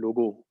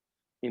logo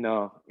in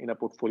a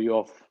portfolio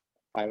of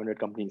 500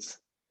 companies?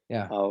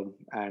 Yeah.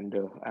 And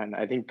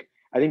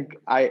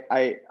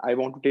I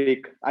want to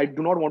take, I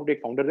do not want to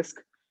take founder risk.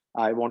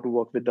 I want to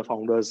work with the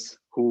founders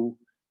who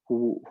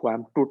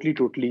I'm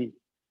totally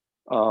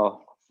uh,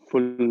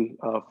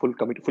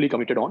 fully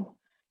committed on,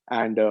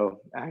 and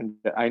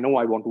I know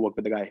I want to work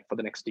with the guy for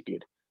the next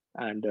decade,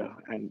 and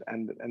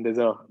there's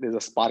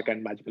a spark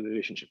and magical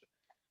relationship.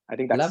 I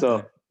think I love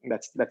that.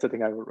 that's the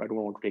thing I don't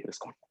want to take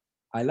risk on.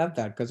 I love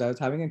that because I was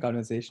having a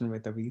conversation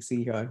with a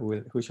VC here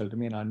who shall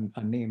remain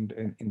unnamed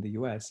in the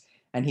US,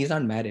 and he's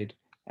not married.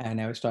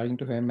 And I was talking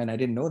to him, and I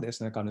didn't know this,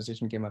 and the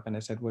conversation came up, and I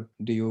said, "What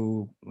do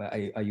you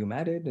are you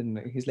married?" And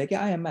he's like,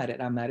 "Yeah, I am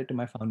married. I'm married to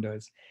my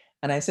founders."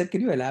 And I said,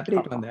 "Could you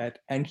elaborate on that?"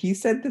 And he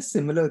said the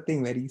similar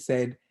thing where he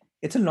said,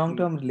 "It's a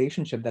long-term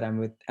relationship that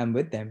I'm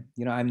with them.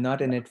 You know, I'm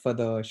not in it for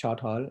the short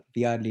haul.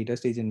 We are later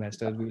stage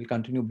investors. We will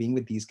continue being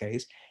with these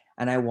guys,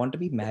 and I want to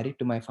be married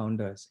to my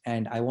founders,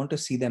 and I want to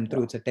see them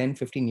through. Yeah, It's a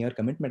 10-15 year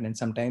commitment, and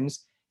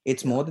sometimes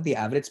it's yeah, more than the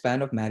average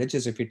span of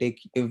marriages. If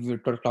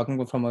we're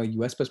talking from a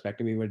US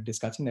perspective, we were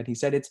discussing that. He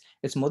said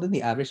it's more than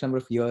the average number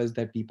of years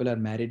that people are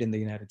married in the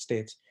United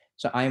States.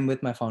 So I am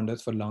with my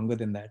founders for longer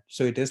than that,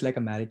 so it is like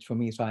a marriage for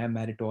me. So I am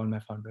married to all my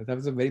founders. That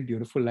was a very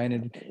beautiful line,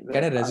 and it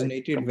kind of I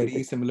resonated very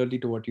completely, similarly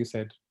to what you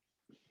said.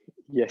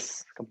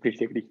 yes,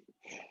 completely agree.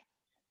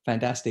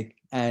 Fantastic.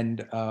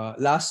 And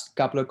last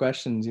couple of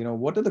questions.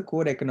 What are the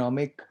core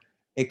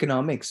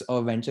economics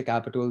of venture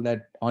capital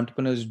that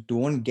entrepreneurs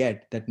don't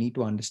get that need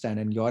to understand,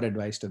 and your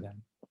advice to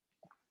them?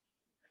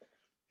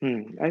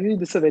 I mean,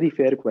 this is a very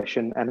fair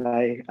question, and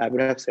I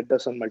would have said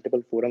this on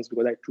multiple forums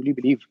because I truly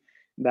believe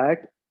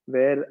that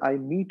where I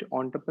meet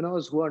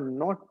entrepreneurs who are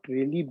not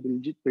really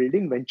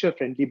building venture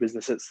friendly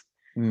businesses,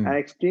 and I Mm,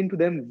 explain to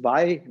them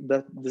why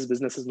this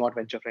business is not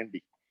venture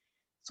friendly.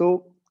 So,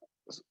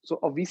 so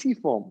a VC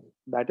firm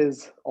that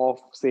is of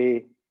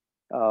say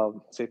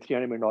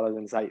 $300 million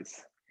in size,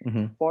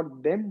 hmm. for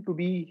them to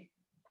be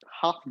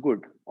half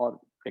good, or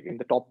like in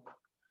the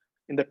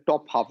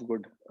top half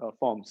good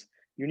firms,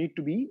 you need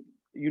to be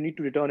you need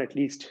to return at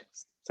least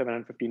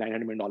 750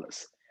 $900 million.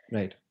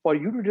 Right. For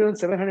you to return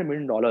 $700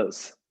 million,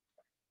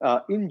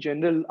 in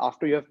general,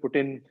 after you have put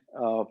in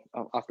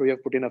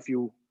a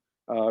few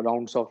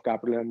rounds of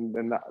capital,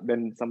 and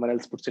then someone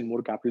else puts in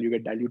more capital, you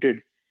get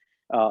diluted.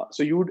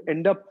 So you would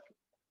end up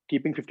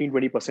keeping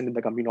 15-20% in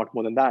the company, not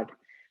more than that.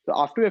 So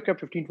after you have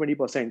kept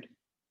 15-20%,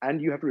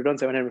 and you have to return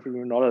 $750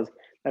 million,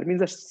 that means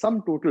the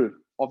sum total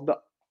of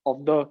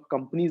the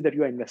companies that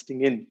you are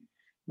investing in,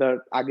 the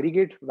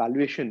aggregate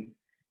valuation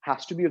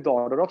has to be of the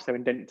order of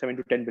 7 to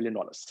 10 billion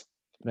dollars.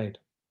 Right.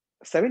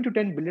 $7 to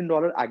 10 billion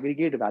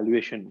aggregate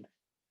valuation,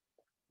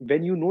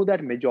 when you know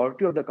that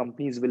majority of the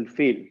companies will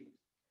fail,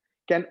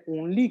 can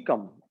only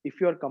come if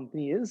your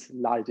company is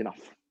large enough.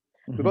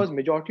 Hmm. Because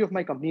majority of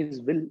my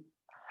companies will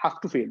have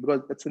to fail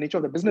because that's the nature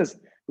of the business,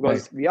 Right.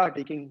 because we are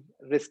taking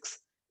risks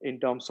in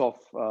terms of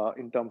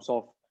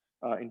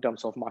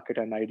market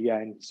and idea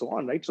and so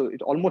on, right? So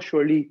it almost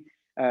surely,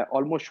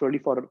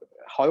 for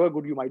however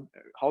good you might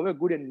however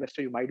good an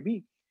investor you might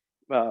be,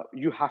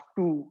 you have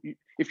to,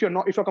 if your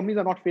companies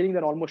are not failing,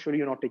 then almost surely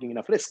you're not taking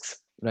enough risks.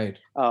 Right.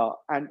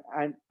 And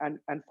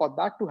for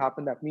that to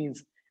happen, that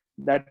means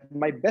that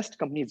my best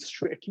companies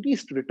should at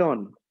least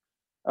return,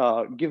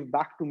 give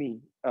back to me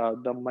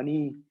the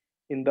money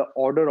in the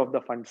order of the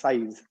fund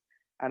size.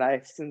 And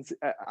I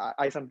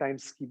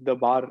sometimes keep the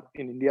bar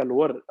in India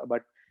lower,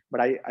 but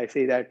I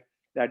say that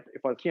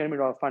if a $300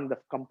 million fund, the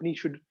company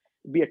should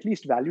be at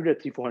least valued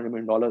at $300-400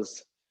 million,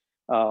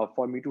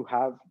 for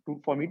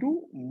me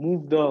to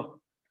move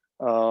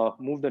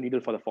the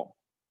needle for the firm.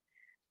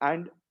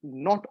 And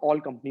not all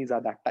companies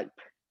are that type.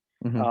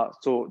 Hmm.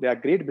 So they are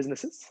great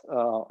businesses,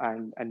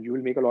 and you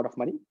will make a lot of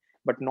money,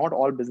 but not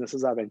all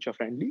businesses are venture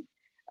friendly.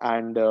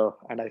 And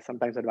I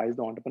sometimes advise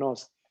the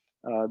entrepreneurs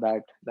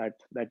that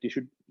you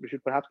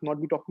should perhaps not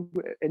be talking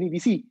to any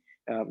VC.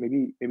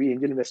 Maybe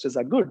angel investors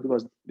are good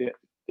because they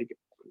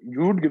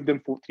you would give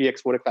them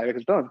 3x, 4x, 5x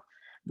return,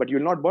 but you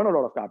will not burn a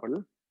lot of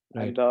capital,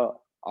 and Right. the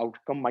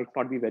outcome might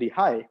not be very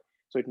high.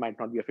 So it might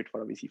not be a fit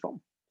for a VC firm.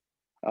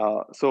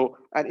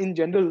 And in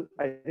general,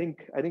 I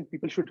think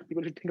people should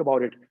think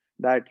about it,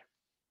 that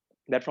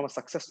from a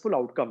successful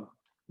outcome,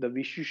 the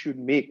VC should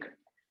make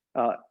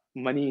uh,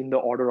 money in the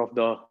order of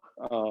the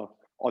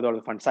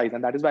fund size,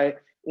 and that is why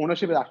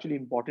ownership is actually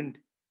important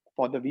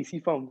for the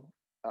VC firm,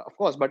 of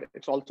course, but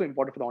it's also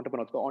important for the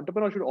entrepreneur. The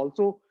entrepreneur should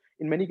also,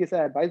 in many cases,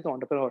 I advise the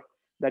entrepreneur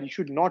that you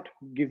should not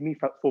give me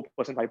 4%,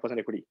 5%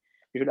 equity.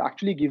 You should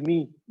actually give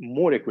me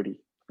more equity,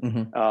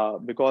 Hmm.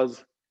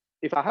 because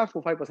if I have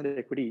 4-5%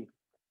 equity,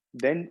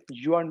 then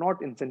you are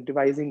not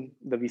incentivizing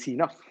the VC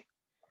enough.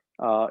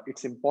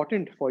 It's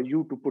important for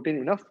you to put in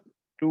enough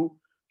to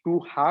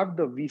have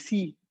the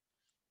VC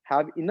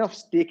have enough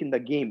stake in the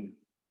game,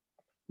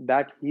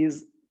 that he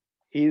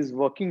is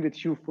working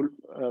with you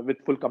with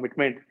full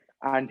commitment,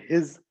 and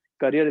his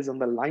career is on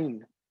the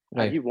line,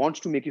 and he Right. wants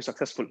to make you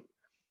successful.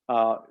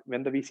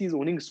 When the VC is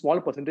owning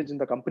small percentage in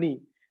the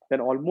company,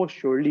 then almost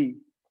surely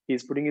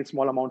he's putting in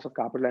small amounts of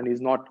capital and he's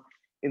not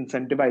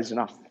incentivized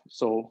enough.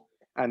 So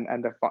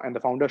and the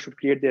founder should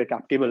create their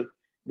cap table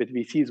with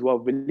VCs who are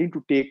willing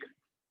to take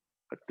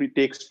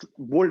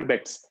bold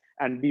bets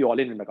and be all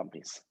in the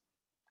companies.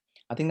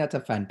 I think that's a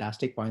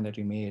fantastic point that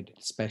you made,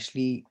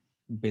 especially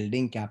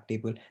building cap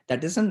table.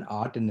 That is an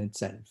art in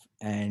itself.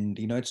 And,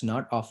 it's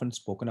not often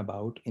spoken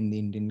about in the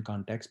Indian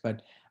context,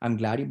 but I'm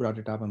glad you brought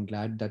it up. I'm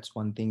glad that's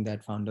one thing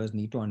that founders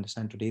need to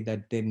understand today,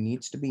 that there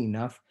needs to be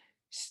enough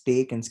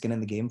stake and skin in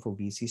the game for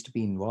VCs to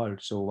be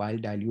involved. So while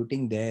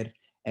diluting their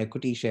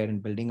equity share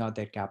and building out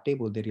their cap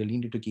table, they really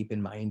need to keep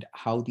in mind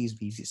how these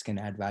VCs can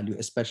add value,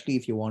 especially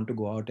if you want to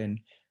go out and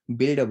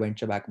build a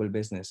venture backable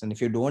business. And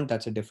if you don't,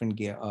 that's a different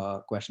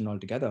question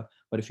altogether.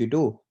 But if you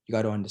do, you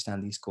got to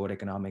understand these core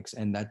economics.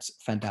 And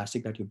that's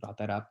fantastic that you brought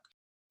that up.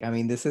 I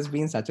mean, this has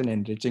been such an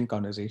enriching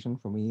conversation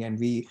for me. And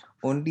we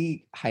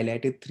only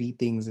highlighted three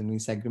things and we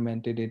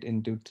segmented it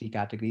into three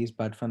categories.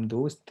 But from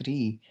those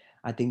three,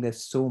 I think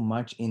there's so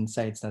much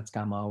insights that's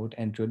come out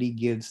and really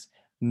gives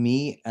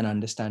me an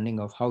understanding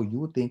of how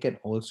you think and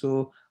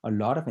also a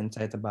lot of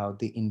insights about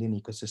the Indian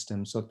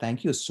ecosystem. So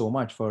thank you so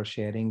much for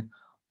sharing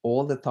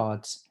all the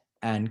thoughts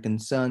and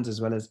concerns as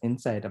well as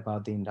insight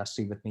about the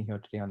industry with me here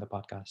today on the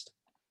podcast.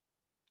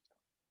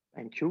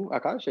 Thank you,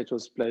 Akash. It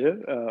was a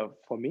pleasure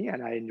for me,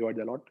 and I enjoyed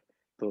a lot.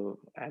 So,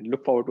 and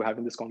look forward to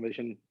having this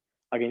conversation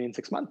again in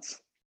 6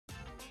 months.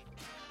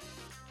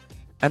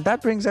 And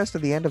that brings us to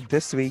the end of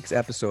this week's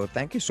episode.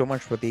 Thank you so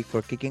much, Pratik,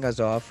 for kicking us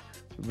off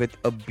with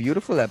a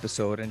beautiful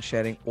episode and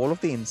sharing all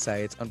of the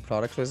insights on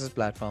products versus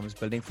platforms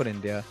building for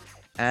India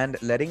and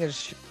letting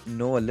us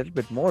know a little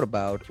bit more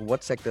about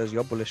what sectors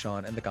you're bullish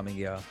on in the coming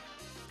year.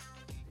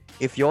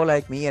 If you're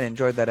like me and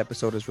enjoyed that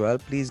episode as well,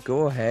 please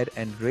go ahead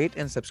and rate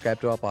and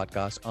subscribe to our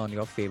podcast on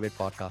your favorite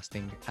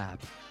podcasting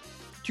app.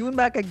 Tune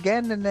back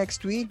again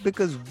next week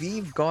because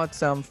we've got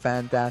some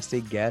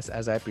fantastic guests,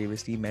 as I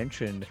previously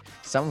mentioned.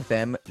 Some of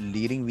them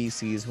leading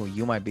VCs who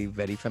you might be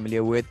very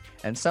familiar with,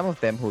 and some of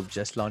them who've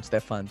just launched their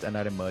funds and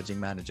are emerging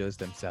managers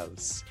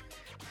themselves.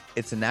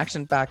 It's an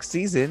action-packed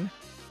season,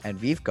 and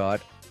we've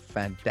got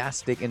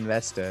fantastic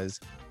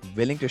investors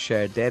willing to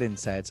share their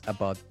insights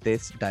about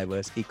this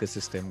diverse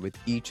ecosystem with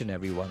each and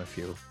every one of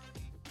you.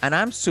 And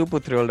I'm super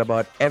thrilled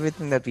about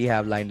everything that we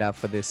have lined up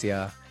for this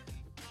year.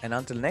 And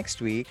until next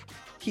week,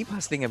 keep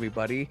hustling,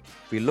 everybody.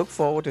 We look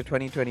forward to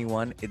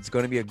 2021. It's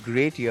going to be a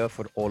great year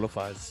for all of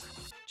us.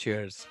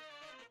 Cheers.